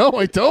 No,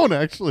 I don't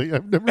actually.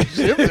 I've never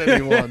shivved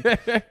anyone.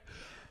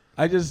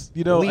 I just,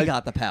 you know, We I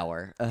got the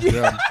power.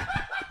 Yeah.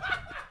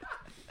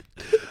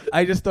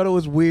 I just thought it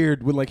was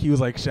weird when like he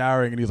was like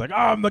showering and he was like, "Oh,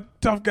 I'm the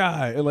tough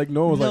guy," and like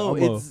no one was no,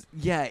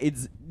 like,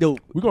 it's no.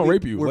 We're gonna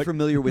rape you. We're Like-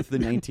 familiar with the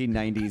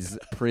 1990s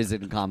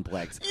prison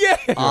complex. Yeah.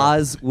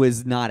 Oz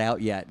was not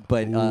out yet,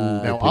 but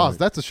Now, Oz,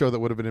 that's a show that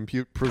would have been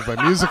improved by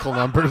musical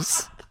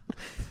numbers.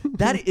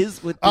 that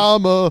is what.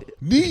 I'm a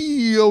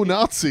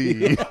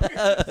neo-Nazi. Get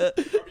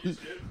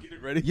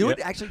it ready. You know what?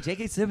 Actually,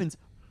 J.K. Simmons,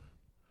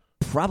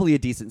 probably a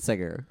decent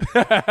singer.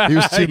 He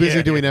was too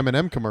busy doing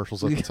M&M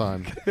commercials at the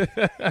time.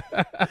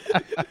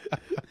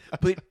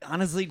 But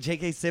honestly,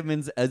 J.K.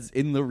 Simmons as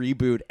in the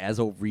reboot as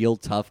a real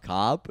tough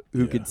cop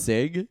who could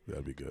sing.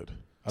 That'd be good.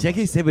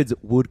 J.K. Simmons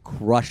would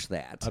crush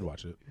that. I'd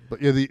watch it.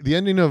 But yeah, the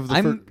ending of the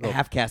I'm fir-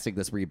 half casting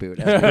this reboot.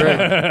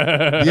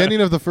 the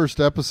ending of the first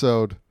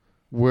episode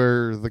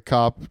where the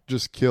cop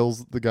just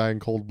kills the guy in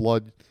cold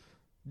blood.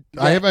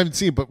 I haven't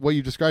seen it, but what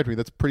you described to me,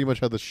 that's pretty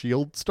much how The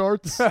Shield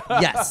starts.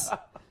 Yes.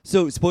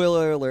 So,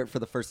 spoiler alert for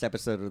the first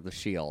episode of The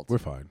Shield. We're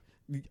fine.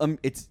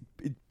 It's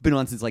been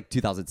on since like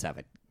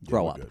 2007.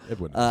 Grow we're up. good.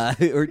 Everyone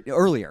Or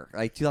earlier,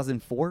 like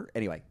 2004.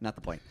 Anyway, not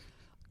the point.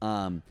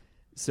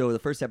 So the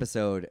first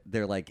episode,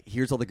 they're like,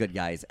 here's all the good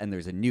guys, and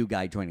there's a new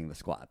guy joining the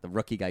squad, the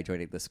rookie guy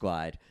joining the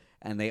squad,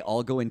 and they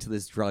all go into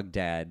this drug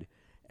den,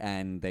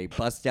 and they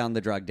bust down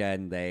the drug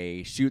den,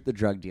 they shoot the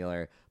drug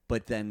dealer,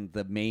 but then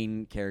the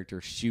main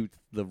character shoots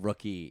the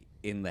rookie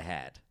in the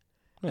head.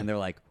 And they're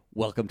like,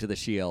 welcome to the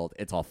Shield.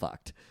 It's all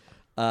fucked.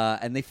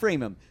 And they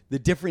frame him. The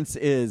difference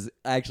is,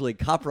 actually,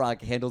 Cop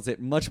Rock handles it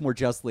much more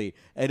justly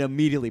and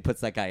immediately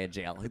puts that guy in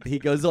jail. He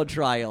goes on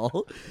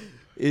trial,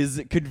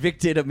 is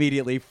convicted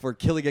immediately for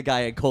killing a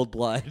guy in cold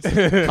blood.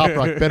 Cop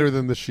Rock better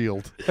than The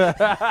Shield.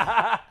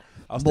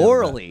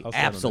 Morally, I'll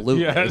stand on that.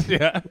 absolutely. Yes,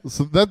 yeah.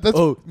 So that's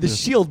The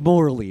Shield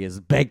morally is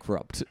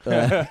bankrupt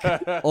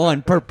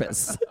on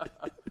purpose.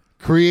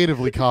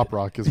 creatively Cop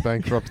Rock is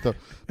bankrupt though.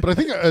 But I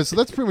think so.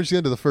 That's pretty much the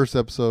end of the first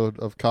episode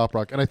of Cop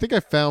Rock, and I think I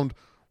found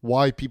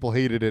why people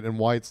hated it and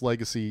why its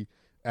legacy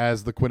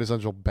as the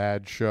quintessential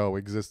bad show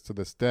exists to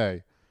this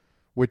day.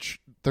 Which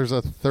there's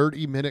a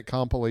 30-minute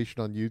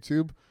compilation on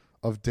YouTube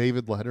of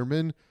David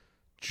Letterman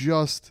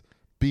just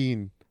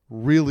being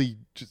really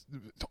just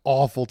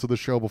awful to the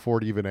show before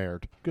it even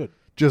aired. Good.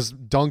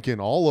 Just dunking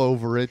all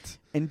over it.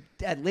 And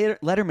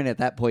Letterman at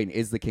that point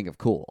is the king of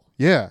cool.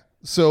 Yeah.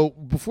 So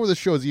before the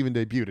show has even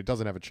debuted, it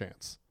doesn't have a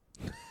chance.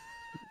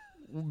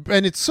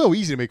 And it's so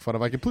easy to make fun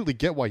of. I completely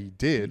get why he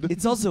did.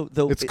 It's also,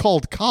 though, It's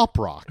called Cop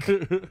Rock.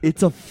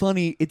 it's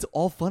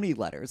all funny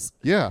letters.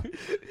 Yeah.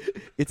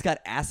 It's got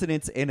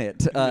assonance in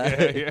it.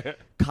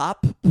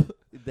 Cop,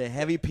 the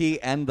heavy P,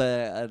 and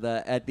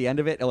the at the end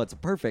of it. Oh, it's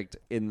perfect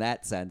in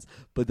that sense.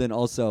 But then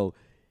also,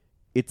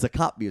 it's a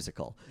cop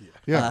musical.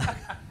 Yeah.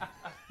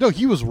 No,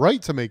 he was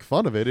right to make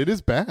fun of it. It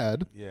is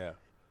bad. Yeah.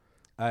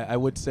 I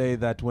would say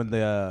that when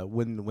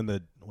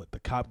the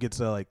cop gets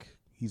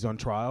he's on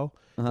trial,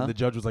 and the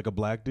judge was like a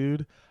black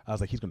dude, I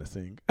was like, he's gonna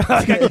sing.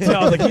 I could tell,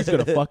 I was like, he's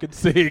gonna fucking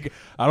sing.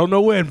 I don't know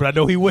when, but I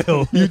know he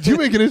will. You do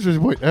make an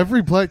interesting point.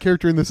 Every black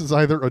character in this is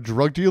either a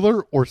drug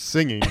dealer or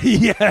singing,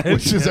 Yeah,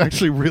 which is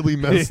actually really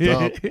messed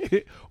up.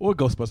 Or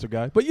Ghostbuster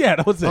guy, but yeah,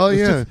 that was it. Oh, It was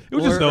yeah. just, it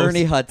was just Or those.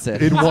 Ernie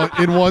Hudson.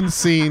 In one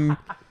scene,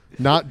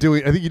 not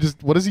doing. I think he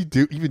just. What does he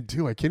do? Even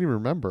do? I can't even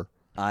remember.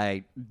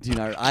 I do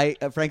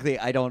not. Frankly,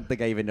 I don't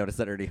think I even noticed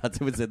that Ernie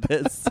Hudson was in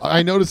this.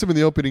 I noticed him in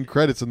the opening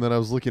credits, and then I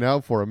was looking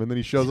out for him, and then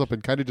he shows up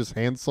and kind of just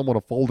hands someone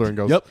a folder and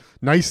goes, Yep.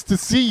 "Nice to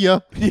see ya,"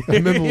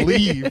 and then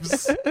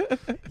leaves.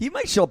 He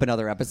might show up in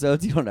other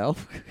episodes. You don't know.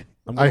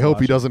 I'm gonna I hope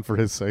he watch doesn't for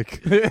his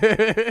sake.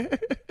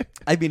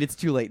 I mean, it's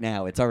too late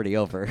now. It's already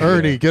over.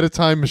 Ernie, get a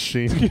time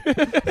machine.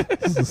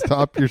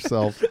 Stop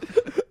yourself.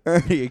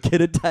 Ernie,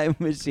 get a time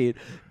machine.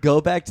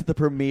 Go back to the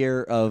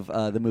premiere of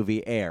the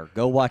movie Air.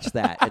 Go watch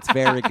that. It's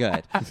very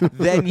good.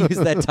 Then use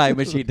that time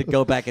machine to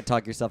go back and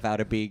talk yourself out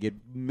of being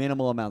in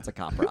minimal amounts of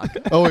Cop Rock.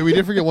 Oh, wait, we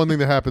did forget one thing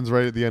that happens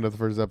right at the end of the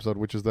first episode,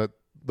 which is that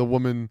the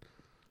woman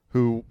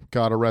who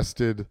got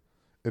arrested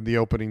in the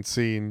opening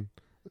scene,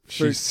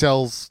 she For-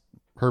 sells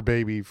her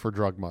baby for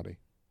drug money.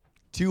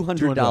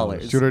 $200.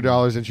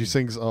 $200, and she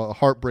sings a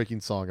heartbreaking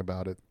song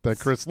about it that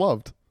Chris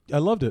loved. I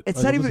loved it. It's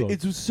I not love even. the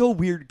song. It's so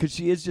weird because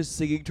she is just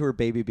singing to her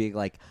baby, being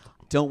like,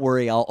 "Don't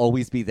worry, I'll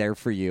always be there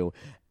for you."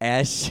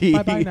 As she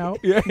Bye now.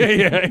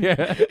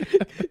 yeah.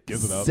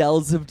 Gives it up.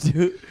 sells him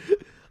to.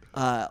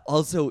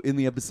 Also, in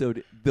the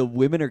episode, the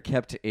women are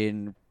kept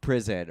in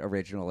prison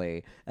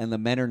originally, and the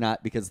men are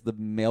not because the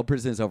male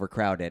prison is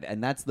overcrowded,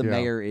 and that's the Yeah.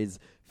 mayor is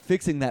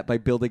fixing that by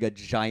building a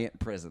giant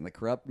prison. The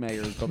corrupt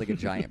mayor is building a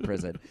giant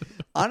prison.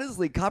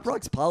 Honestly, Cop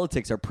Rock's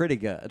politics are pretty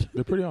good.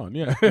 They're pretty on,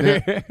 yeah.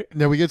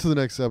 Now we get to the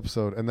next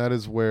episode, and that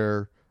is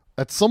where,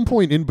 at some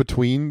point in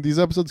between these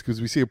episodes,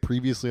 because we see it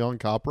previously on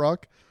Cop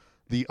Rock,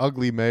 the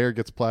ugly mayor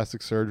gets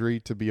plastic surgery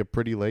to be a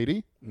pretty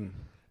lady,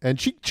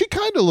 and she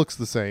kind of looks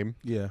the same.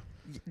 Yeah.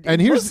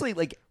 And here's Mostly,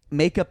 like,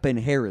 makeup and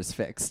hair is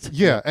fixed.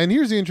 Yeah, and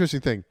here's the interesting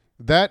thing.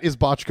 That is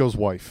Bochco's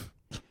wife.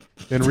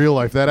 In real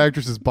life, that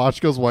actress is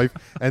Bochco's wife,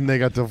 and they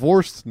got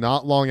divorced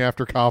not long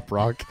after Cop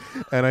Rock.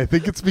 And I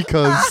think it's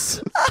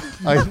because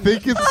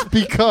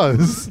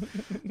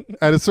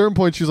at a certain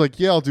point she was like,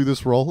 "Yeah, I'll do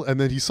this role,"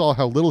 and then he saw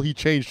how little he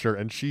changed her,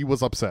 and she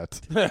was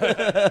upset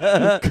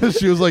because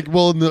she was like,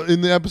 "Well, in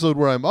the episode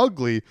where I'm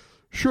ugly,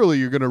 surely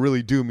you're gonna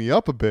really do me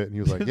up a bit." And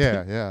he was like,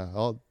 "Yeah,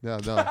 no."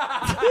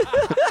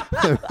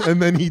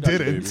 And then he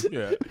didn't.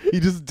 Yeah. He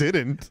just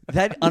didn't.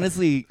 That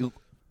honestly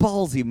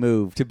ballsy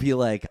move to be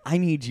like, I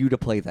need you to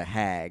play the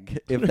hag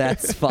if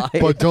that's fine.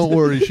 But don't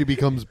worry, she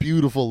becomes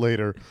beautiful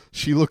later.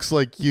 She looks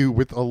like you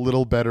with a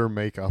little better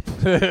makeup.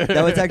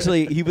 That was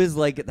actually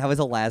that was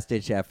a last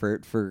ditch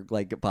effort for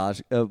like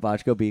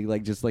Bochco being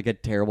like just like a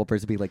terrible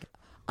person, being like,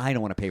 I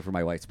don't want to pay for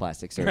my wife's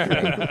plastic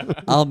surgery.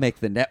 I'll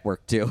make the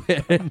network do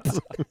it.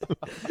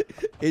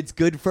 It's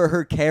good for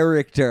her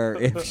character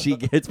if she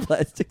gets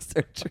plastic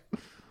surgery.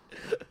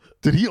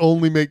 Did he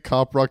only make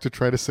Cop Rock to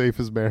try to save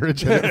his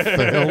marriage and it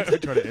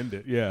failed? Try to end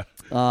it. Yeah.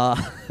 Well,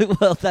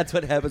 that's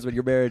what happens when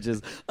your marriage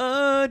is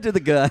under the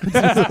gun.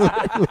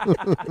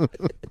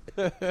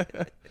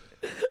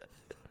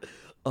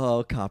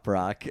 Oh, Cop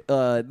Rock.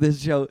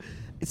 This show.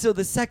 So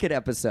the second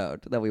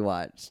episode that we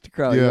watched,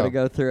 Crow, you Yeah. want to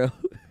go through?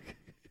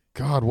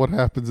 God, what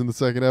happens in the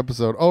second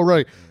episode? Oh,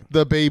 right.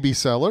 The baby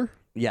seller.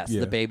 Yes, Yeah.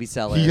 the baby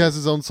seller. He has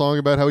his own song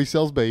about how he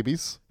sells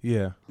babies.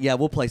 Yeah. Yeah,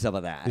 we'll play some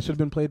of that. It should have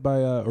been played by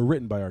or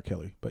written by R.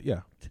 Kelly. But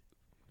yeah.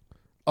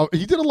 Oh,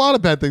 he did a lot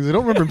of bad things. I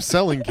don't remember him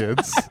selling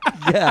kids.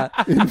 Yeah.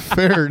 In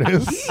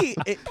fairness.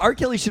 R.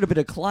 Kelly should have been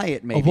a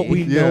client, maybe. Of what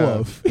we Yeah. know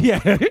of. Yeah.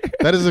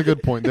 That is a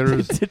good point. There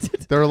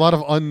are a lot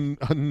of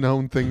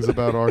unknown things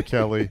about R.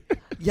 Kelly.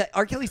 Yeah,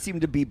 R. Kelly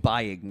seemed to be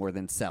buying more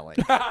than selling.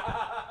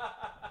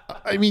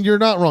 I mean, you're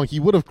not wrong. He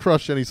would have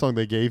crushed any song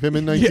they gave him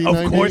in Yeah,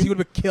 1990. of course, he would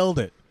have killed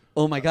it.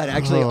 Oh my God!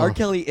 Actually, Oh. R.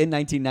 Kelly in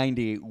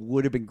 1990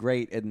 would have been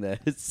great in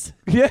this.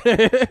 Yeah.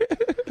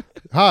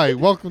 Hi,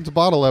 welcome to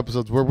Bottle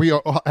Episodes, where we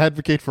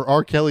advocate for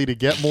R. Kelly to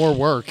get more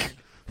work.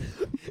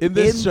 In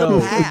this In the show.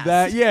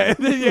 past.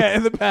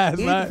 In the past.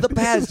 In not- the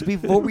past,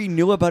 before we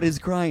knew about his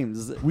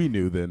crimes. We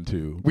knew then,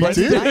 too. We But-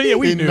 did? Yeah,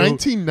 we in knew.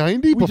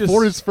 1990, We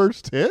before just- his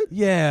first hit?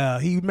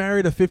 Yeah, he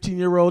married a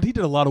 15-year-old. He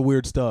did a lot of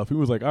weird stuff. He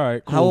was like, all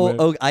right, How cool, old?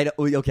 man. Oh, I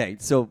don't. Okay,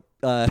 so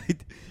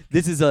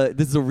this is a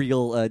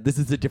real. This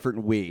is a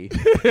different we.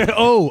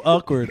 Oh,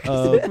 awkward.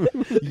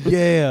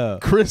 Yeah.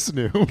 Chris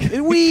knew.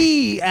 And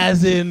we,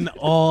 as in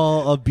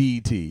all of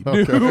BT, knew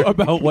Okay.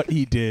 about what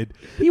he did.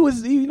 He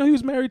was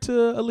married to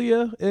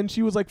Aaliyah, and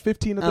she was like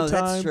 15 at the Oh,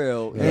 time. that's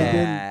true. And Yeah.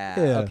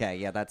 then- yeah. Okay.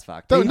 Yeah, that's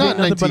fucked. That- He not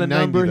Did Nothing But a 1990,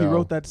 Number. He though.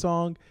 wrote that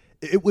song.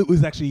 It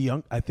was actually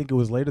young. I think it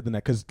was later than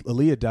that because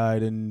Aaliyah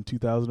died in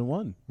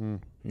 2001.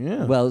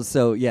 Yeah. Well,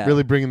 so yeah.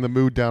 Really bringing the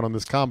mood down on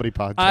this comedy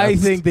podcast. I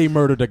think they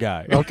murdered a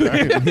guy.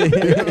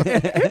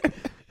 Okay.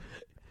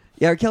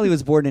 Yeah, R. Kelly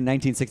was born in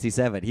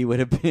 1967. He would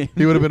have been.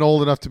 He would have been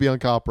old enough to be on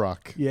Cop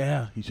Rock.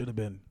 Yeah, he should have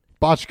been.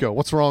 Bochco,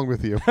 what's wrong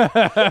with you?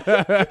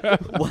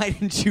 Why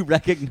didn't you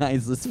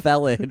recognize this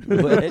felon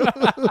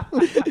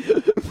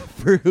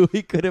for who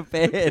he could have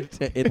been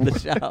in the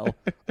show?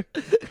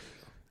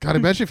 God,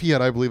 imagine if he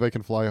had "I Believe I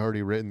Can Fly"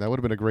 already written. That would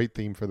have been a great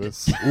theme for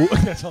this.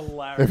 That's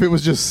hilarious. If it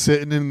was just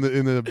sitting in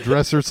the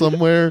dresser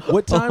somewhere.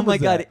 What time Oh my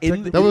was God, that?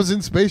 in That was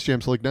in Space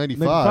Jam, so like 95.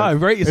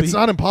 95, right? So It's he-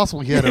 not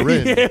impossible he had it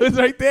written. Yeah, it was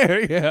right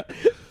there. Yeah.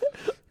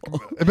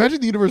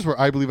 Imagine the universe where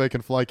 "I Believe I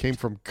Can Fly" came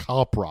from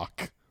Cop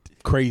Rock.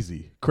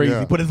 Crazy.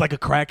 Yeah. But it's like a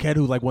crackhead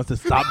who like wants to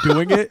stop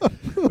doing it. I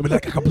mean,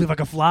 like, I can't believe I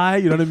can fly.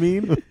 You know what I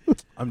mean?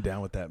 I'm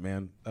down with that,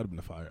 man. That'd have been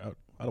a fire.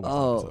 I don't want that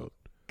Oh episode.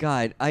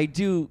 God, I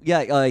do.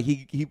 Yeah,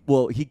 he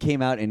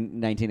came out in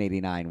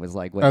 1989. Was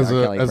like when As R.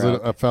 a Kelly as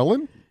broke. a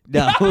felon?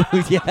 No,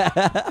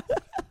 yeah.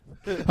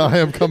 I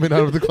am coming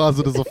out of the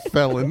closet as a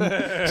felon,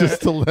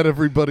 just to let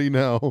everybody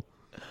know.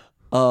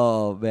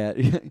 Oh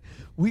man,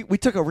 we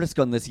took a risk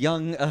on this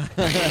young.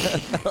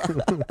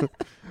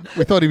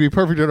 We thought he'd be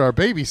perfect in our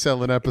baby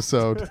selling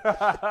episode.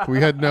 We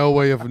had no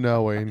way of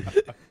knowing.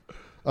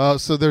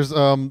 So there's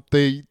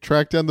they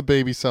track down the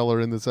baby seller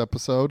in this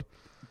episode.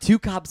 Two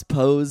cops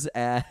pose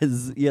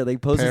as they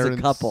pose as a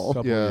Parents,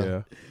 couple.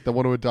 yeah, that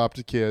want to adopt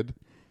a kid.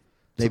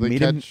 They so they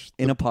meet him catch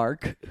in a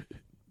park.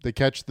 They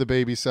catch the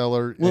baby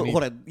seller. Well, and he,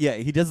 hold on. Yeah,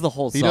 he does the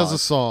whole song. he does a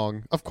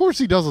song. Of course,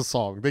 he does a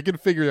song. They can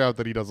figure out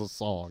that he does a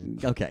song.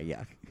 Okay,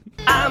 yeah.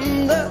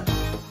 I'm the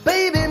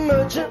baby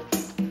merchant.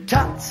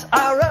 Tots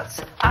are us.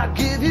 I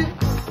give you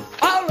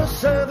all the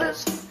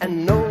service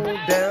and no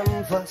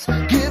damn fuss.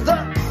 Give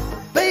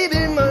the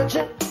baby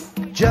merchant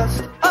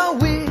just a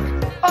week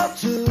or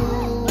two.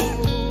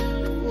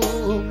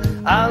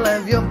 I'll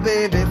have your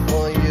baby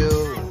for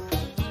you.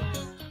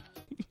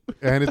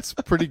 And it's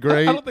pretty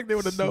great. I don't think they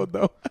would have known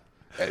though.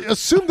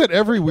 Assume that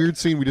every weird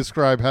scene we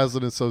describe has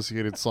an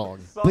associated song.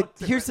 But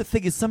here's the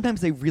thing: is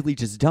sometimes they really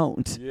just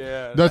don't.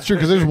 Yeah. That's true,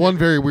 because there's one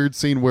very weird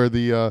scene where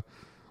the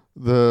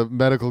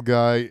medical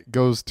guy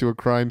goes to a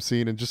crime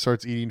scene and just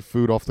starts eating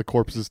food off the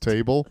corpse's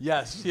table.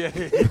 Yes. Yeah.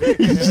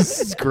 He's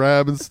just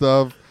grabbing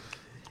stuff.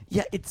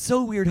 Yeah, it's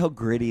so weird how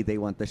gritty they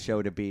want the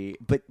show to be,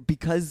 but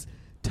because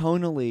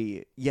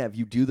tonally, yeah, if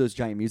you do those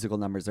giant musical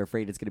numbers, they're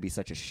afraid it's going to be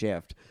such a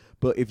shift.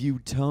 But if you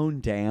tone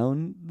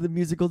down the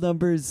musical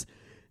numbers,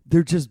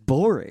 they're just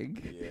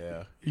boring.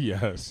 Yeah.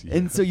 Yes. Yeah.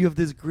 And so you have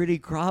this gritty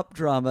crop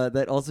drama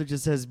that also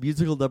just has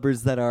musical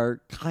numbers that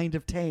are kind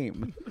of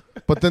tame.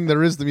 But then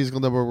there is the musical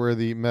number where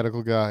the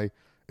medical guy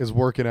is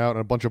working out and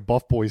a bunch of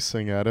buff boys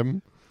sing at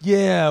him.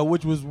 Yeah,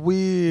 which was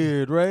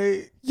weird,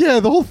 right?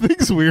 Yeah, the whole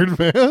thing's weird,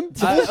 man.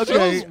 The whole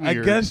Okay, show's I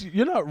weird. guess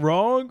you're not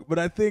wrong, but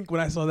I think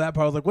when I saw that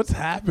part, I was like, "What's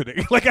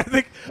happening?" Like, I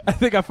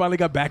think I finally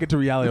got back into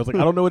reality. I was like,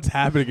 "I don't know what's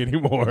happening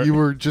anymore." You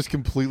were just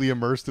completely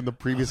immersed in the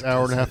previous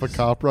hour and a half of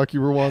Cop Rock you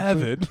were watching.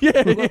 Heaven.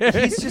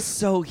 Yeah. He's just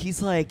so,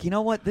 he's like, you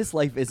know what? This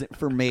life isn't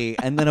for me.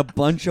 And then a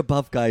bunch of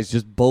buff guys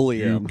just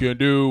bully You him. can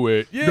do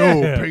it. Yeah.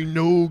 No pain,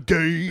 no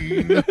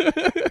gain.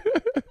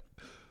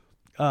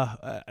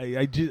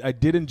 I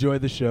did enjoy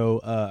the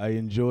show. I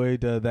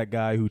enjoyed that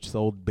guy who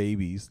sold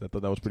babies. I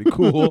thought that was pretty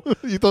cool.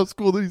 You thought it's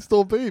cool that he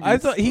stole babies.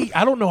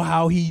 I don't know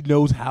how he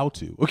knows how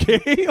to.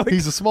 Okay, like,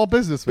 He's a small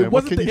businessman. it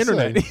What wasn't can the you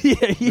internet. say?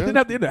 Yeah, he didn't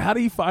have the internet. How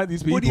do you find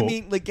these people? What do you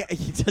mean? Like,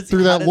 he does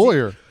Through how that does he-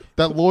 lawyer.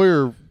 That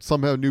lawyer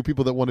somehow knew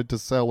people that wanted to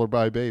sell or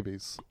buy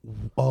babies.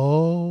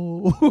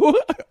 Oh.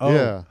 Oh.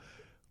 Yeah.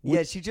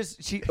 Yeah, she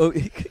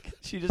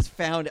just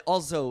found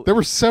also. There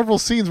were several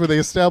scenes where they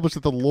established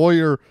that the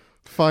lawyer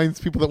finds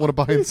people that want to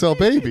buy and sell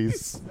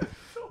babies.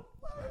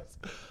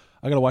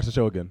 I gotta watch the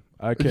show again.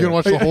 I You're can't. going to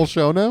watch the whole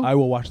show now? I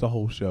will watch the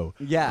whole show.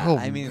 Yeah, Oh,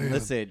 I mean, man.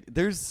 listen,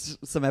 there's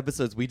some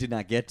episodes we did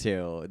not get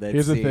to. That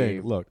Here's the seem-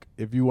 thing. Look,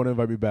 if you want to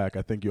invite me back,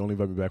 I think you only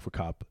invite me back for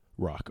Cop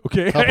Rock.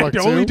 Okay, Cop Rock I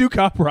only 2? do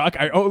Cop Rock.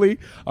 I'm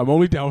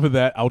only down for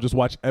that. I'll just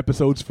watch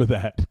episodes for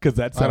that because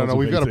that sounds I don't know.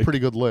 We've got a amazing. pretty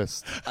good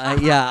list.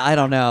 Yeah, I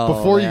don't know.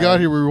 Before you man. got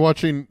here, we were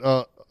watching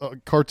a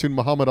cartoon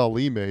Muhammad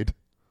Ali made.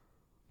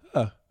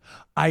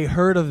 I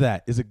heard of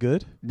that. Is it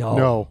good?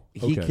 No.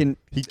 he Okay. can.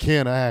 He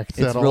can't act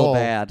It's at real all.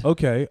 bad.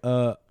 Okay.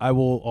 I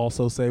will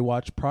also say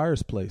watch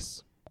Pryor's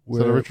Place,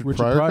 that a where Richard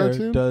Pryor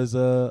cartoon? does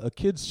a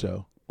kids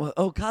show.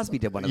 Well, Cosby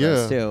did one of Yeah.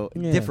 those too.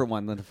 Yeah. Different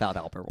one than the Fat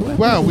Albert one.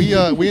 Wow, we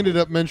ended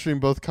up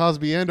mentioning both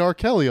Cosby and R.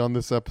 Kelly on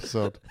this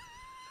episode.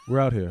 We're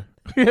out here.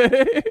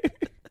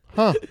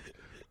 Huh.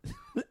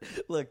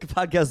 Look,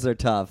 podcasts are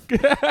tough.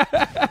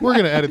 We're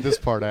going to edit this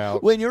part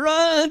out. When you're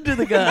under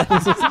the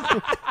guns.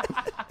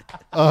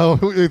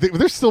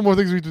 There's still more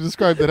things we need to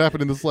describe that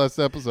happened in this last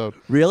episode.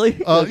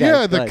 Really? Okay,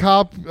 Yeah, the fine.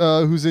 cop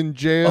who's in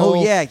jail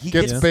Oh, yeah, he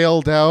gets gets-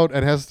 bailed out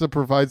and has to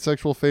provide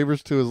sexual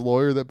favors to his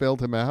lawyer that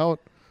bailed him out.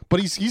 But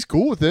he's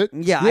cool with it.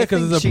 Yeah, Yeah, I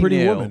because think it's a she pretty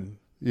knew. woman.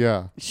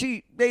 Yeah.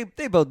 They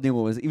both knew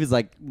what was. He was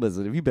like,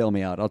 listen, if you bail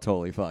me out, I'll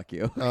totally fuck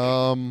you.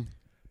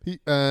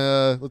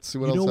 Let's see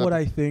what You else know what happened.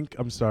 I think?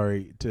 I'm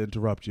sorry to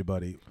interrupt you,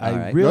 buddy. All I right.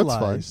 That's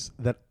realize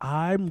that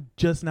I'm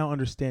just now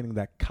understanding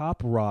that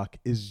Cop Rock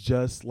is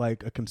just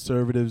like a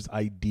conservative's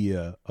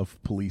idea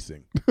of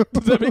policing.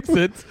 Does that make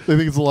sense? They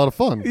think it's a lot of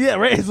fun. Yeah,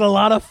 right. It's a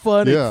lot of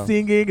fun. Yeah. It's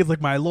singing. It's like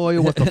my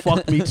lawyer wants to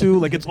fuck me too.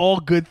 Like it's all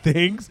good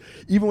things.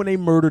 Even when they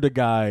murdered a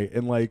guy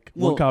and like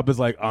Well- one cop is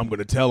like, "I'm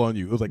gonna tell on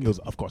you." It was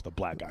of course the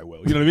black guy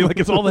will. You know what I mean? Like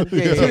it's all the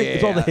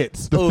it's all the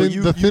hits. The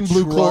thin- the thin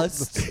blue cor-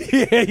 trust.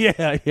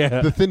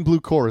 yeah. The thin blue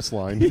chorus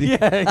line. Name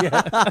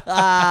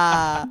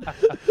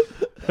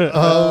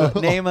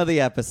of the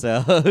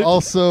episode.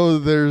 Also,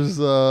 there's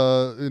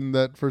in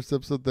that first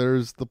episode,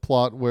 there's the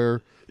plot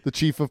where the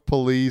chief of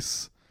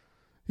police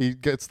he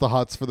gets the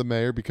hots for the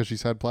mayor because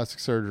she's had plastic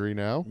surgery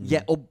now.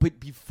 Yeah. Oh, but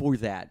before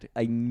that,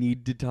 I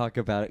need to talk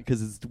about it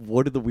because it's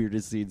one of the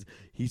weirdest scenes.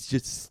 He's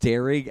just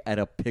staring at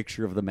a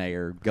picture of the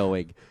mayor,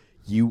 going,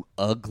 "You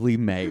ugly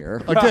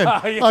mayor."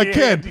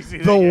 Again,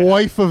 the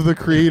wife of the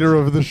creator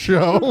of the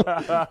show.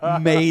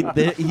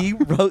 He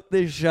wrote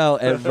this show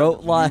and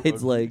wrote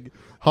lines like,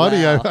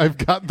 Honey, wow. I've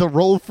got the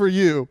role for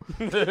you.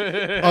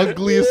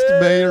 Ugliest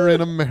mayor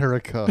in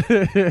America.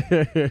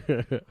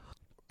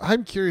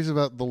 I'm curious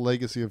about the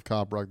legacy of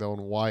Cop Rock, though,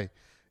 and why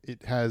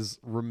it has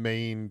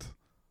remained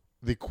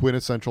the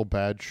quintessential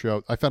bad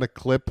show. I found a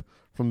clip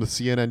from the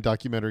CNN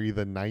documentary,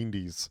 The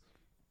 90s,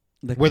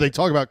 where they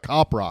talk about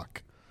Cop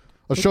Rock,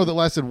 a show that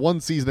lasted one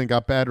season and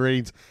got bad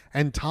ratings,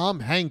 and Tom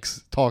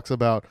Hanks talks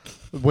about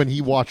when he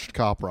watched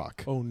Cop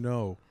Rock. Oh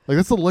no. Like,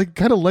 that's the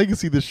kind of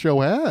legacy this show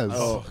has.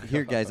 Oh,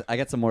 here, guys, I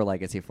got some more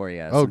legacy for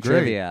you. Oh, Some great.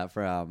 trivia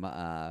from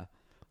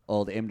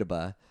old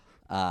IMDb.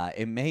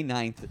 In May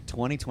 9th,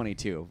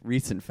 2022,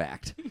 recent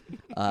fact,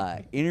 with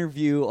an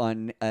interview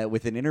on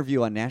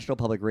National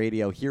Public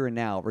Radio Here and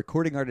Now,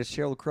 recording artist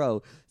Sheryl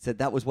Crow said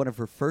that was one of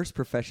her first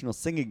professional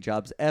singing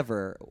jobs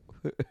ever.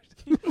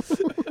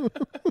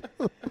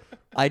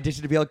 I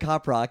auditioned to be on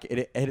Cop Rock.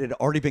 It had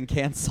already been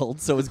canceled,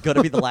 so it was going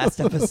to be the last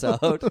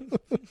episode.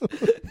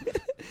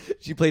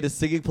 She played a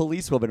singing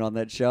policewoman on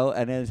that show,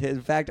 and has,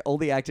 in fact,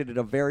 only acted in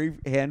a very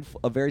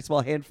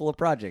small handful of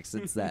projects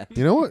since then.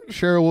 You know what?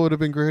 Cheryl would have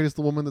been great as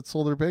the woman that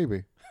sold her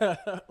baby.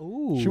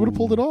 Ooh. She would have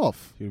pulled it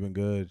off. She'd have been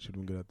good. She'd have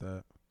been good at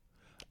that.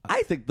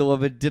 I think the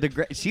woman did a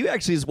great. She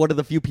actually is one of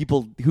the few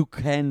people who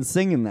can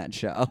sing in that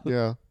show.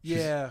 Yeah.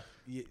 Yeah.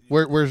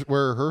 Where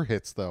are her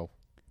hits though?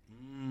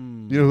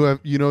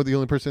 You know the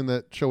only person in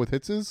that show with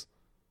hits is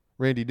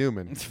Randy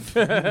Newman.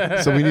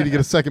 So we need to get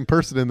a second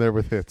person in there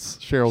with hits.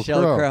 Sheryl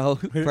Crow.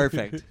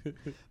 Perfect.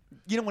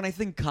 When I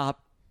think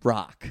cop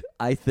rock,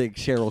 I think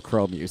Sheryl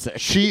Crow music.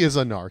 She is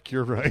a narc.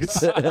 You're right.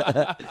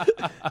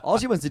 All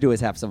she wants to do is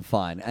have some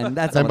fun, and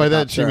that's And what by the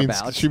that cops are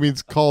about. she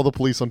means call the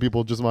police on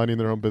people just minding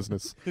their own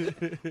business.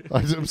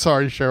 I'm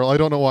sorry, Cheryl. I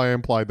don't know why I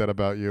implied that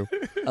about you.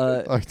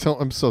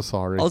 I'm so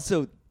sorry.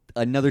 Also,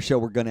 another show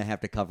we're going to have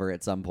to cover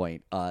at some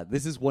point.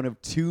 This is one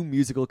of 2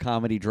 musical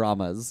comedy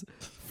dramas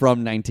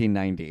from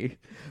 1990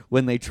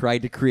 when they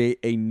tried to create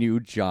a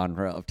new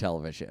genre of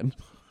television.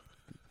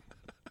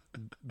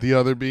 The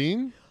other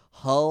being?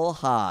 Hull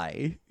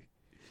High.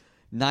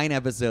 9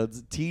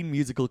 episodes, teen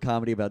musical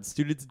comedy about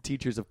students and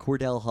teachers of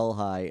Cordell Hull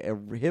High, a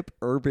hip,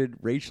 urban,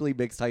 racially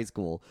mixed high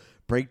school.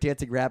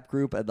 Breakdancing rap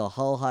group and the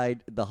Hull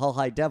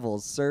High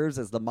Devils serves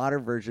as the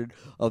modern version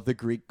of the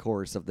Greek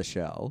chorus of the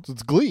show. So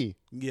it's Glee.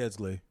 Yeah, it's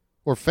Glee.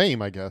 Or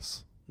Fame, I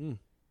guess. Good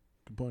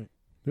point.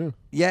 Yeah.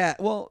 Yeah,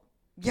 well,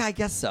 yeah, I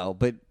guess so,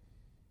 but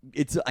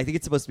I think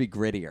it's supposed to be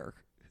grittier.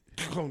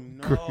 Oh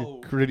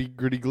no. Gritty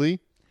Glee?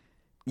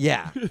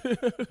 Yeah.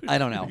 I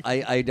don't know.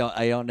 I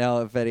don't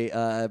know if any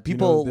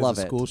people there's love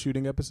a it. school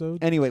shooting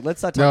episode. Anyway,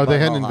 let's not talk No, about they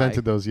hadn't Hull High.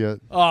 invented those yet.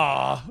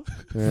 Ah.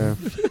 Yeah.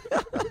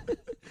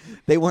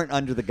 They weren't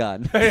under the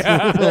gun.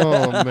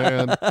 Oh,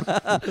 man.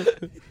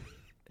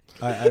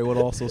 I would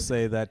also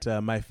say that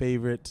my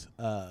favorite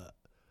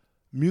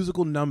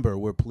musical number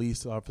where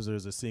police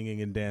officers are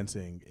singing and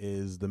dancing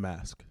is The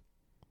Mask.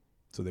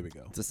 So there we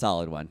go. It's a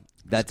solid one.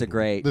 That's a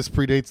great. This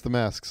predates The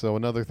Mask, so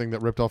another thing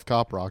that ripped off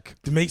Cop Rock.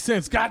 It makes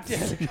sense. God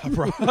damn it, Cop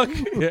Rock.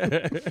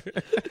 Yeah.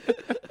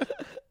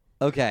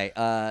 Okay,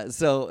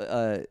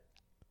 so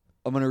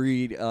I'm gonna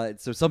read.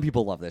 So some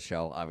people love this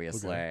show,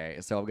 obviously. Okay.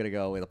 So I'm gonna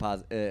go with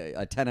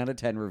a 10 out of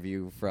 10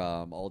 review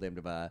from Old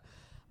IMDb.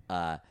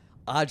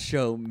 Odd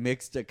show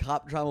mixed a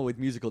cop drama with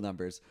musical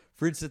numbers.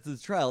 For instance, in the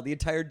trial, the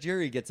entire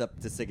jury gets up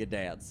to sing and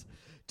dance.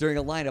 During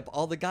a lineup,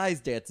 all the guys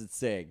dance and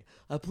sing.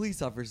 A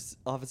police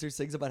officer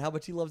sings about how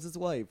much he loves his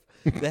wife.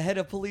 The head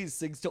of police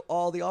sings to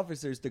all the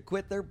officers to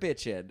quit their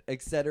bitching,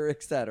 etc.,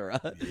 etc.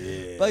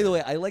 Yeah. By the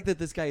way, I like that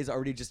this guy is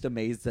already just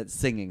amazed that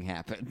singing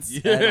happens.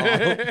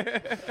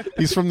 At all.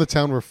 He's from the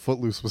town where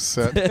Footloose was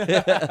set.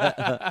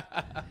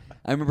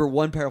 I remember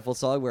one powerful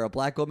song where a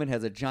black woman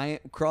has a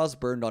giant cross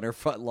burned on her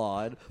front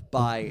lawn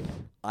by,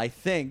 I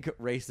think,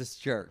 racist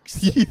jerks.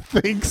 He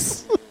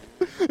thinks...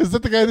 Is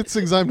that the guy that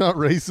sings I'm Not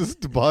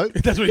Racist, but?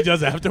 That's what he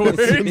does afterwards.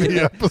 In the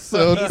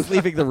episode. He's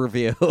leaving the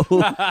review.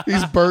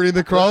 He's burning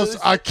the cross.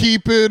 I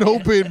keep an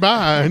open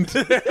mind.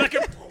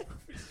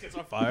 Gets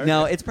on fire.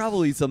 No, it's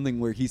probably something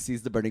where he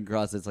sees the burning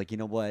cross. It's like, you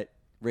know what?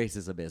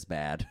 Racism is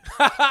bad.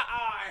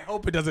 I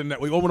hope it doesn't. I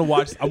want to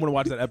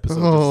watch that episode.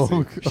 Oh,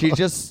 just to see. She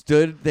just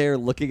stood there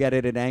looking at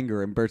it in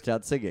anger and burst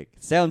out singing.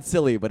 Sounds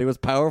silly, but it was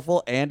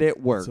powerful and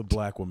it worked. It's a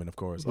black woman, of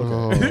course.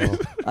 Okay. Oh.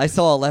 I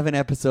saw 11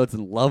 episodes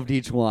and loved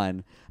each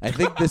one. I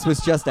think this was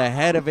just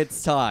ahead of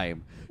its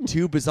time.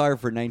 Too bizarre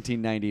for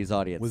 1990s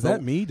audience. Was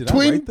that me? Did I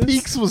Twin write this?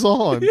 Peaks was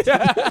on.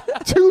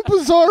 Too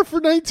bizarre for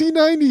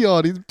 1990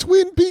 audience.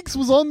 Twin Peaks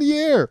was on the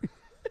air.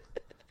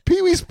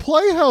 Pee-wee's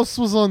Playhouse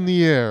was on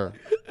the air.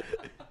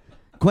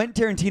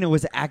 Quentin Tarantino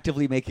was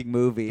actively making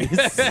movies.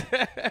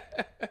 The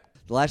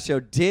last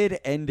show did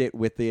end it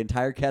with the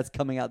entire cast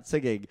coming out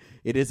singing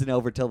 "It Isn't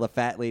Over Till the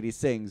Fat Lady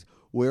Sings,"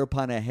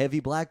 whereupon a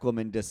heavy black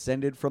woman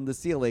descended from the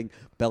ceiling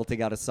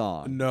belting out a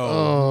song.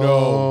 No.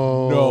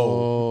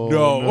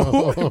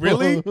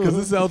 Really? Because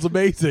this sounds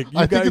amazing.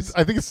 I think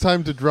it's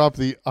time to drop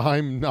the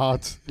I'm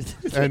not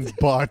and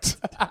but.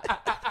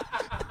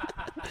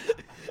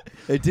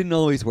 It didn't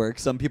always work.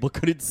 Some people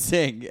couldn't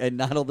sing, and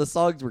not all the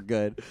songs were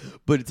good,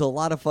 but it's a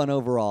lot of fun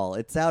overall.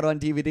 It's out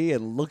on DVD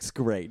and looks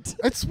great.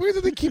 It's weird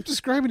that they keep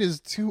describing it as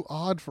too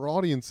odd for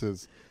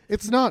audiences.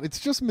 It's not. It's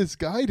just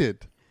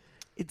misguided.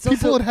 It's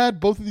People also,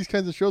 had both of these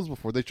kinds of shows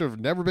before. They should have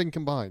never been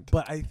combined.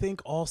 But I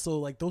think also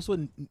like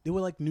they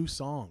were like new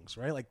songs,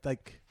 right?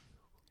 Like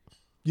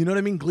you know what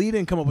I mean? Glee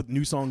didn't come up with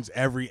new songs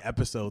every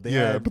episode. They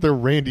Yeah, had, but they're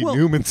Randy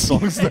Newman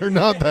songs. They're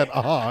not that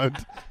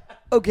odd.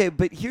 okay,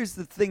 but here's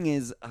the thing: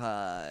 is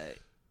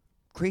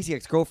Crazy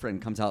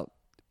Ex-Girlfriend comes out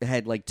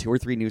had like 2 or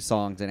 3 new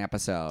songs an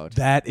episode.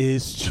 that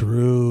is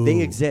true.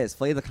 They exist.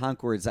 Flight of the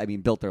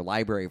Conchords, built their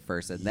library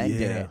first and then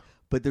did Yeah. it.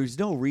 But there's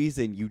no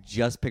reason you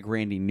just pick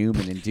Randy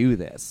Newman and do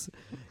this.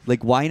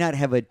 Like, why not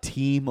have a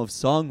team of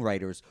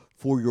songwriters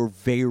for your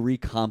very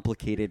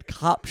complicated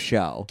cop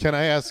show? Can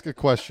I ask a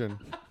question?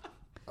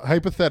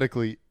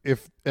 Hypothetically,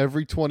 if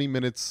every 20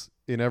 minutes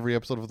in every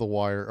episode of The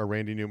Wire a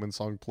Randy Newman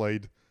song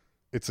played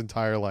its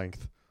entire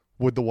length,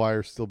 would The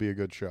Wire still be a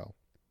good show?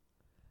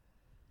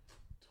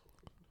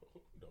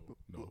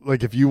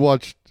 Like if you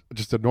watched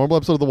just a normal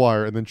episode of The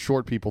Wire and then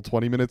Short People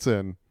 20 minutes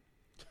in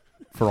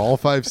for all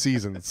 5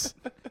 seasons,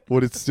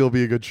 would it still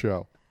be a good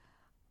show?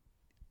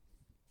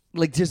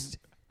 Like, just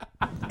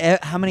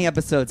how many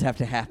episodes have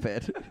to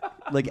happen?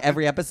 Like,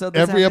 every episode?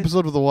 Every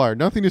episode of The Wire.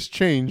 Nothing has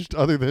changed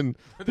other than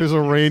there's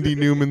a Randy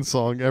Newman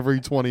song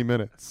every 20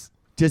 minutes.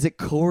 Does it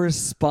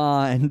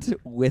correspond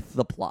with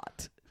the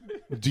plot?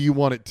 Do you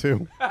want it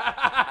too?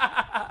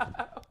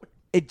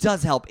 It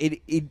does help.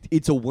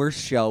 It's a worse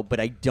show, but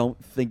I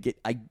don't think it.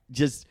 I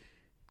just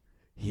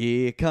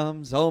here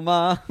comes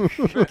Oma.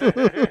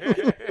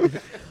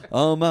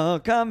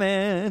 Oma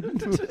coming.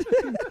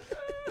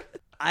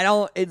 I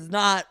don't. It's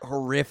not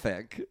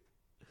horrific.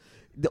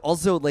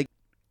 Also, like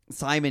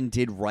Simon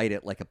did write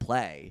it like a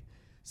play,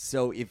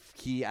 so if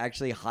he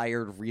actually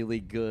hired really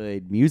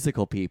good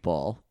musical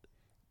people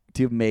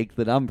to make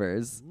the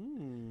numbers,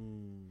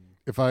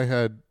 If I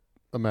had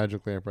a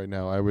magic lamp right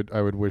now, I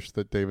would wish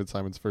that David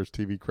Simon's first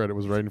TV credit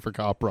was writing for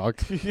Cop Rock,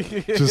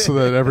 just so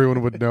that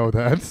everyone would know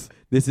that.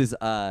 this is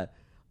a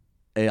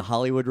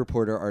Hollywood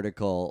Reporter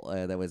article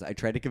that was I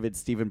tried to convince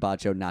Stephen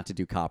Baccio not to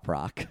do Cop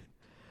Rock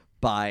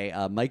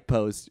by Mike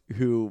Post,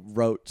 who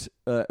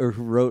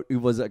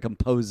was a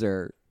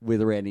composer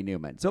with Randy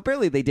Newman. So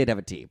apparently they did have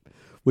a team,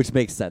 which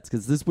makes sense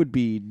because this would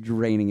be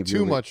draining. If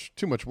Too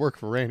much work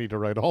for Randy to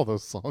write all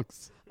those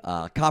songs.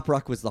 Cop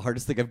Rock was the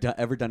hardest thing I've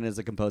ever done as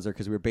a composer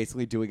because we were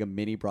basically doing a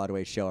mini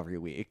Broadway show every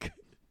week.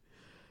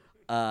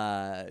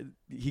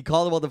 He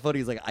called him on the phone.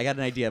 He's like, I got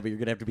an idea, but you're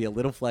going to have to be a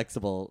little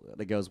flexible. And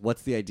he goes,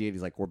 what's the idea? And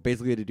he's like, we're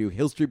basically going to do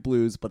Hill Street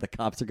Blues, but the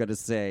cops are going to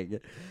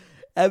sing.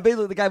 And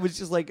basically the guy was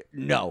just like,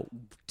 no,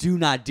 do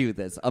not do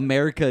this.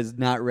 America is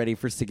not ready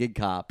for singing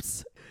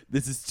cops.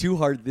 This is too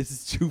hard. This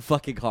is too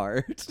fucking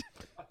hard.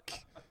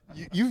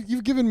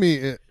 You've given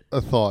me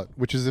a thought,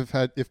 which is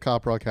if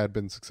Cop Rock had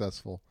been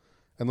successful,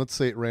 and let's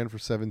say it ran for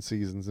 7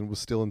 seasons and was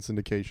still in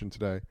syndication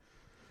today.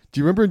 Do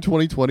you remember in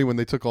 2020 when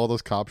they took all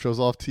those cop shows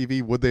off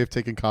TV? Would they have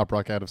taken Cop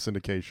Rock out of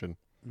syndication?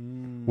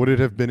 Would it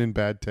have been in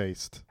bad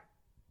taste?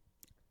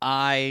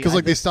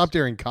 Because they stopped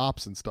airing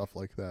cops and stuff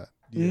like that.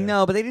 Yeah.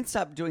 No, but they didn't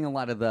stop doing a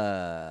lot of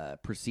the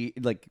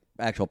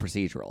actual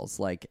procedurals.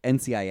 Like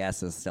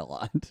NCIS is still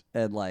on,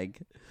 and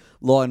like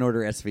Law and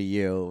Order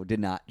SVU did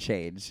not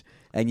change.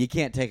 And you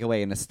can't take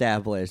away an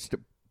established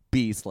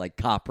beast like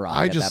Cop Rock.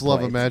 I just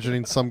love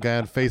imagining some guy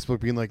on Facebook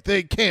being like,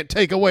 "They can't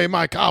take away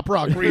my Cop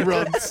Rock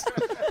reruns."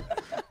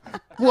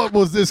 What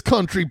was this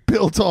country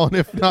built on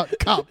if not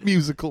cop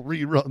musical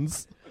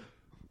reruns?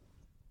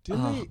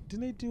 Didn't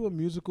they do a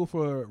musical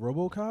for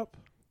RoboCop?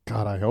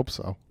 God, I hope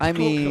so. I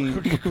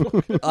mean,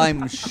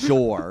 I'm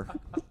sure.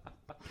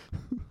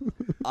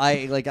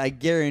 I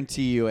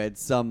guarantee you at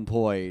some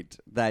point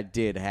that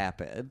did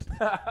happen.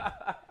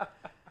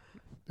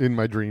 In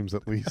my dreams,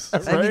 at least.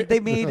 I mean, they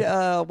made,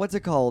 what's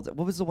it called?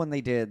 What was the one they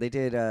did? They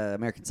did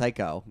American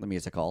Psycho, the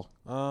musical.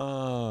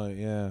 Oh,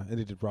 yeah. And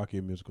they did Rocky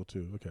a musical,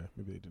 too. Okay.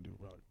 Maybe they didn't do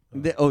Rocky.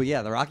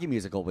 The Rocky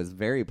musical was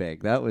very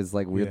big. That was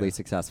like weirdly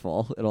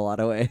successful in a lot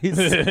of ways.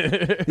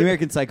 The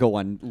American Psycho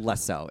one,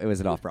 less so. It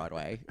was an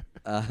off-Broadway.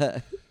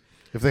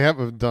 If they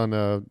haven't done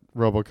a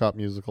RoboCop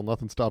musical,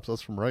 nothing stops us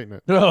from writing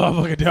it.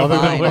 Oh, fucking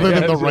Other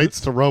than the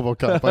rights to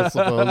RoboCop, I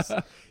suppose.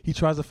 He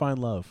tries to find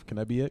love. Can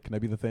I be it? Can I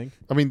be the thing?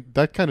 I mean,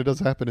 that kind of does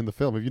happen in the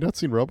film. Have you not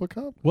seen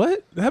RoboCop?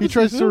 What? He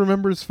tries to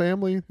remember his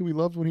family, who he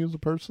loved when he was a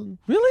person.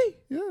 Really?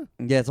 Yeah.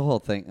 Yeah, it's a whole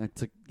thing.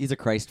 He's a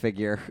Christ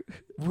figure.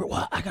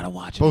 What? I gotta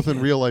watch it. Both in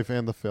real life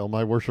and the film.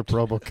 I worship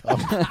RoboCop.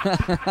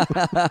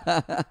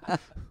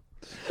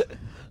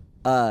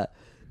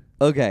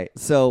 Okay,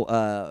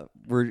 so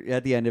we're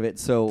at the end of it.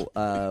 So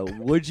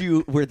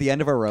we're at the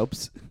end of our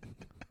ropes.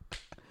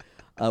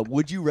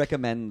 Would you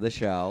recommend the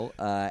show?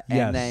 Yes.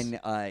 And then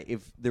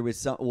if there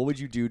was what would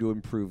you do to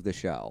improve the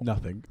show?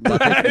 Nothing.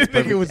 I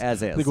think it was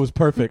as is. I think it was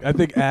perfect. I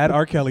think add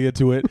R. Kelly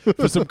into it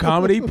for some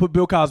comedy. Put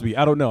Bill Cosby.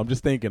 I don't know. I'm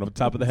just thinking on the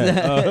top of the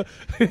head.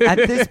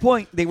 At this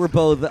point, they were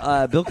both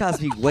Bill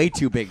Cosby way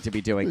too big to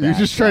be doing that. You're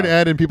just trying to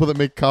add in people that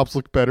make cops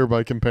look better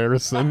by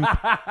comparison.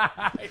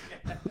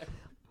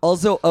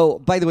 Also,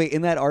 by the way,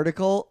 in that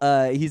article,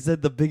 he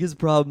said the biggest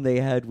problem they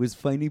had was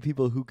finding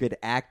people who could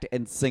act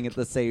and sing at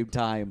the same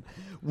time,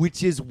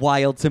 which is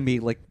wild to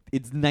me. Like,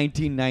 it's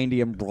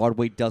 1990 and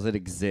Broadway doesn't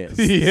exist.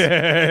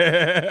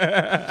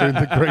 Yeah. During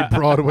the great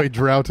Broadway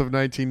drought of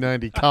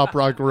 1990, Cop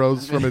Rock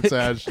rose from its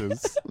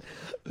ashes.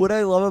 What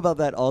I love about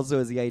that also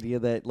is the idea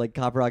that, like,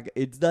 Cop Rock,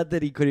 it's not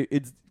that he couldn't,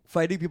 it's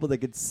finding people that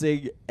could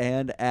sing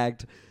and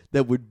act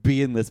that would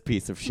be in this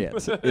piece of shit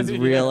is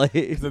really.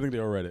 I think they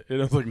all read it. And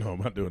I was like, no, I'm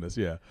not doing this.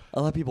 Yeah.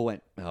 A lot of people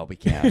went, oh, we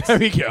can't.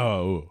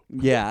 Oh.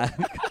 Yeah.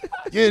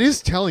 Yeah, it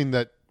is telling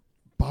that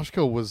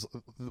Boschko was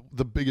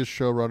the biggest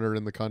showrunner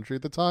in the country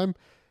at the time,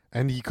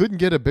 and he couldn't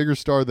get a bigger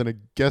star than a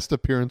guest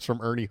appearance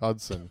from Ernie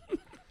Hudson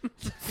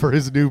for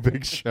his new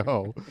big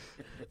show.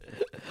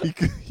 He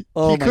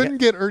couldn't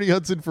get Ernie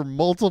Hudson for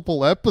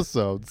multiple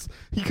episodes.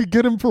 He could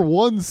get him for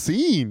one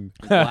scene.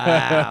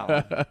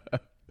 Wow.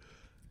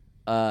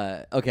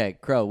 Okay,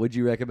 Crow, would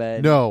you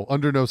recommend? No,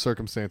 under no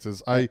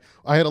circumstances. I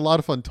had a lot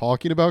of fun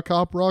talking about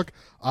Cop Rock.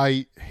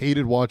 I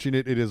hated watching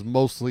it. It is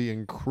mostly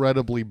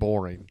incredibly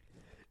boring.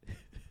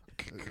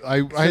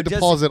 I had to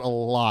pause it a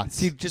lot.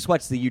 See, just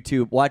watch the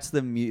YouTube. Watch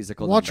the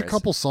musical. Watch numbers. a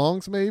couple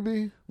songs,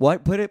 maybe.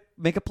 What?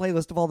 Make a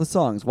playlist of all the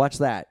songs. Watch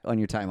that on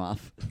your time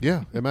off.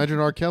 Yeah, imagine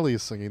R. Kelly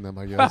is singing them,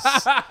 I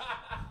guess.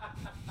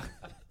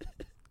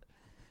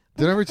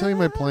 Did I ever tell you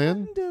my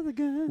plan?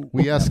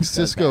 We asked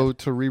Cisco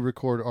to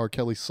re-record R.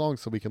 Kelly's song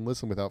so we can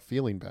listen without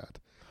feeling bad,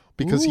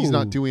 because he's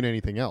not Ooh. doing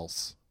anything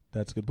else,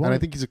 That's a good point. and I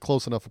think he's a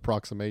close enough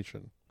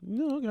approximation.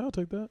 No, okay, I'll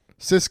take that.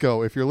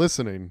 Cisco, if you're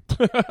listening,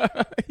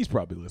 He's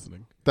probably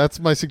listening.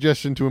 that's my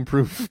suggestion to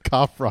improve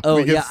Cop Rock. Oh,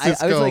 we get yeah, I was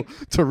Cisco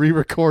like- to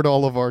re-record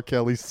all of R.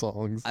 Kelly's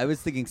songs. I was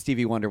thinking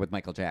Stevie Wonder with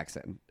Michael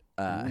Jackson.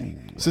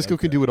 Cisco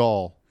can do it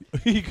all.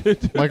 He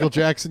could. Michael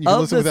Jackson, you can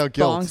Of listen the without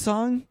guilt.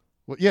 song?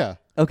 Well, yeah,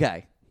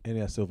 Okay. And he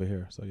has silver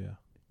hair, so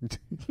yeah.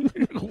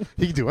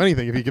 he can do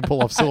anything if he can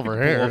pull off silver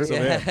hair. off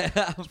silver hair.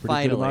 Yeah, Pretty good in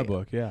finally. my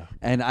book, yeah.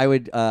 And I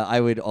would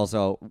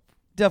also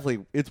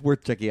definitely, it's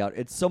worth checking out.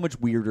 It's so much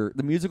weirder.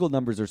 The musical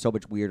numbers are so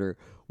much weirder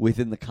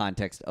within the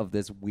context of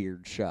this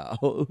weird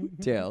show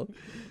too.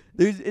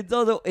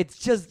 It's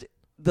just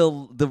the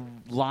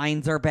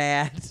lines are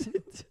bad.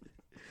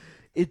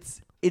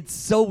 It's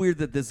so weird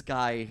that this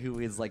guy who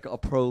is like a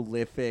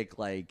prolific,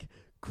 like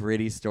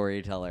gritty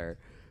storyteller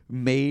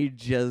he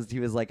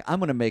was like, I'm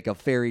gonna make a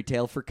fairy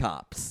tale for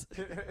cops.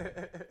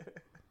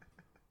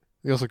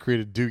 He also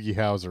created Doogie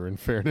Howser, in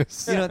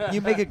fairness. You know, you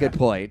make a good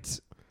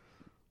point.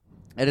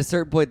 At a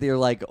certain point, they're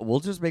like, we'll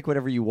just make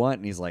whatever you want.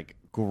 And he's like,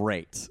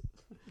 great.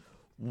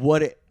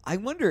 I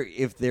wonder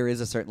if there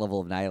is a certain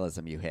level of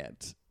nihilism you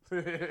hit.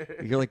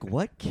 You're like,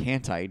 what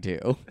can't I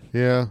do?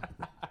 Yeah.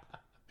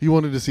 He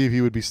wanted to see if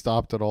he would be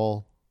stopped at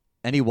all.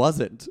 And he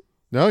wasn't.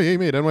 No, he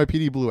made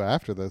NYPD Blue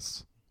after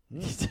this.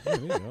 There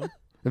you go.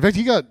 In fact,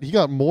 he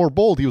got more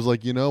bold. He was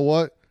like, you know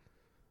what?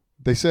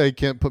 They say I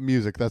can't put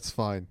music. That's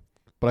fine.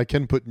 But I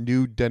can put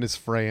new Dennis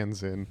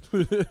Franz in.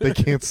 They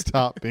can't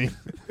stop me.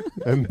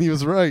 And he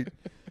was right.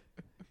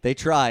 They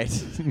tried.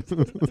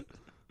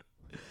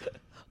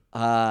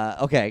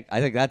 Okay,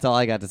 I think that's all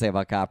I got to say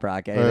about Cop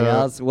Rock. Anything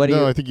else? What do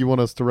you? I think you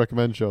want us to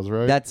recommend shows,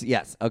 right? That's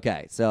yes.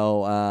 Okay,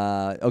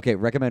 so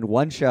recommend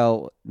one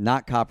show,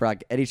 not Cop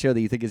Rock. Any show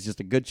that you think is just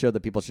a good show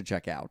that people should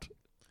check out.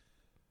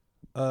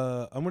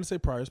 I'm going to say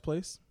Pryor's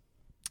Place.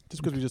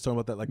 Just because we just talked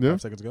about that like Yeah.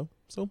 5 seconds ago.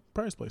 So,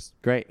 Pryor's Place.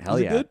 Great, hell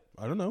Is yeah! it good?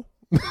 I don't know.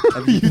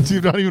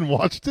 You've not even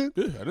watched it?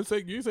 Yeah, I didn't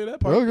say you say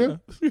that part. Okay.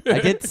 Yeah. I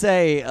did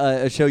say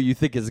a show you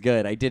think is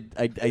good. I did.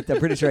 I'm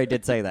pretty sure I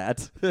did say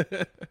that.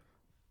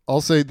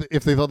 I'll say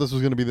if they thought this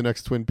was going to be the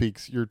next Twin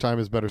Peaks, your time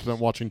is better spent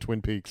watching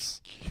Twin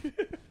Peaks.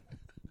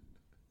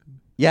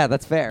 Yeah,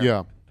 that's fair.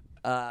 Yeah.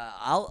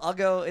 I'll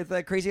go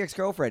with Crazy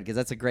Ex-Girlfriend because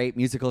that's a great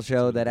musical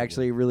show that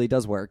actually really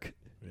does work.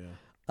 Yeah.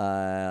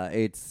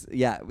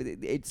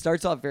 It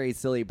starts off very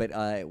silly, but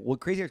what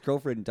Crazy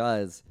Ex-Girlfriend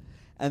does,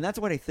 and that's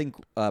what I think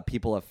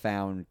people have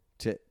found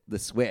to the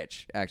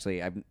switch.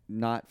 Actually, I've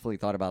not fully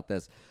thought about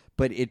this,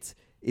 but it's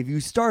if you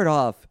start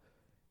off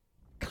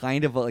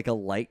kind of like a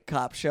light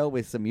cop show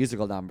with some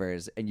musical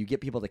numbers, and you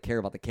get people to care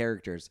about the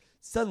characters,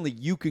 suddenly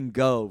you can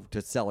go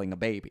to selling a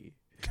baby.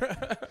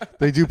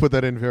 They do put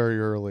that in very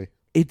early.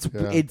 It's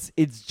Yeah.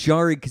 it's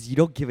jarring because you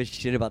don't give a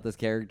shit about this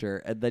character,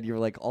 and then you're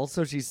like,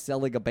 also she's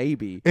selling a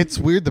baby. It's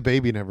weird the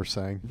baby never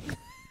sang.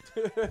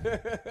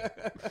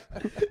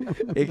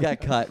 It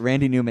got cut.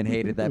 Randy Newman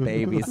hated that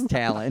baby's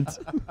talent.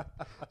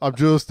 I'm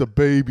just a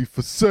baby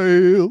for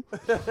sale.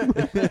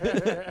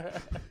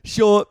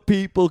 Short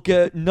people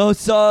get no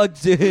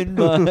socks in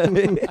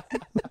my.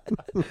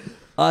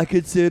 I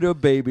consider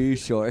baby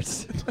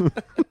shorts.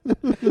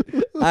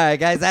 All right,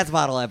 guys, that's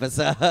Model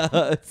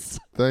Episodes.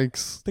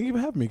 Thanks. Thank you for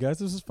having me, guys.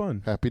 This is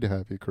fun. Happy to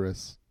have you,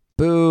 Chris.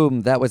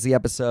 Boom. That was the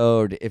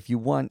episode. If you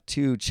want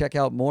to check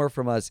out more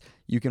from us,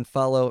 you can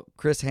follow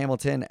Chris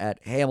Hamilton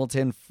at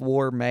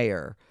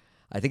Hamilton4Mayor.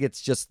 I think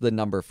it's just the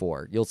number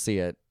 4. You'll see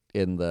it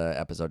in the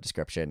episode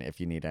description if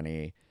you need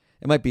any.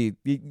 It might be,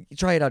 you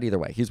try it out either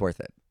way. He's worth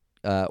it.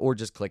 Or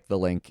just click the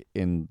link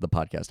in the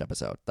podcast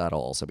episode.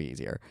 That'll also be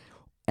easier.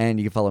 And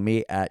you can follow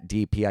me at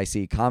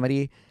DPIC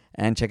Comedy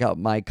and check out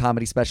my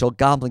comedy special,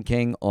 Goblin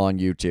King, on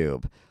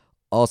YouTube.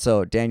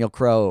 Also, Daniel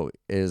Crow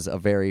is a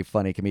very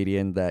funny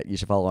comedian that you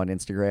should follow on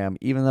Instagram,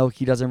 even though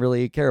he doesn't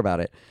really care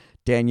about it.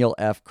 Daniel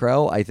F.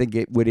 Crow, I think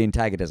it would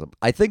antagonism.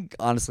 I think,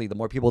 honestly, the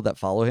more people that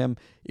follow him,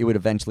 it would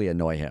eventually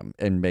annoy him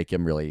and make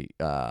him really,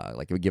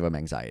 it would give him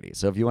anxiety.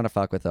 So if you want to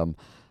fuck with him,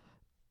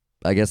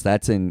 I guess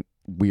that's in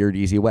weird,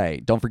 easy way.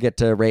 Don't forget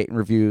to rate and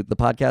review the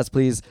podcast,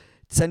 please.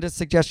 Send us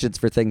suggestions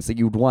for things that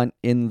you'd want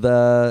in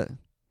the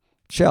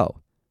show.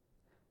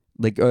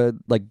 Like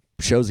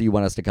shows that you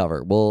want us to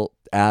cover. We'll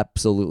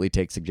absolutely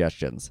take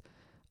suggestions.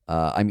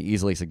 I'm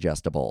easily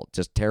suggestible.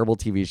 Just terrible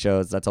TV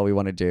shows. That's all we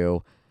want to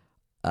do.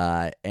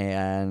 Or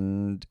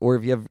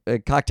if you have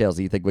cocktails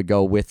that you think would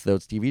go with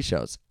those TV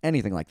shows,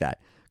 anything like that,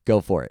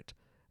 go for it.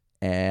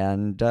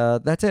 And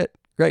that's it.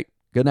 Great.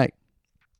 Good night.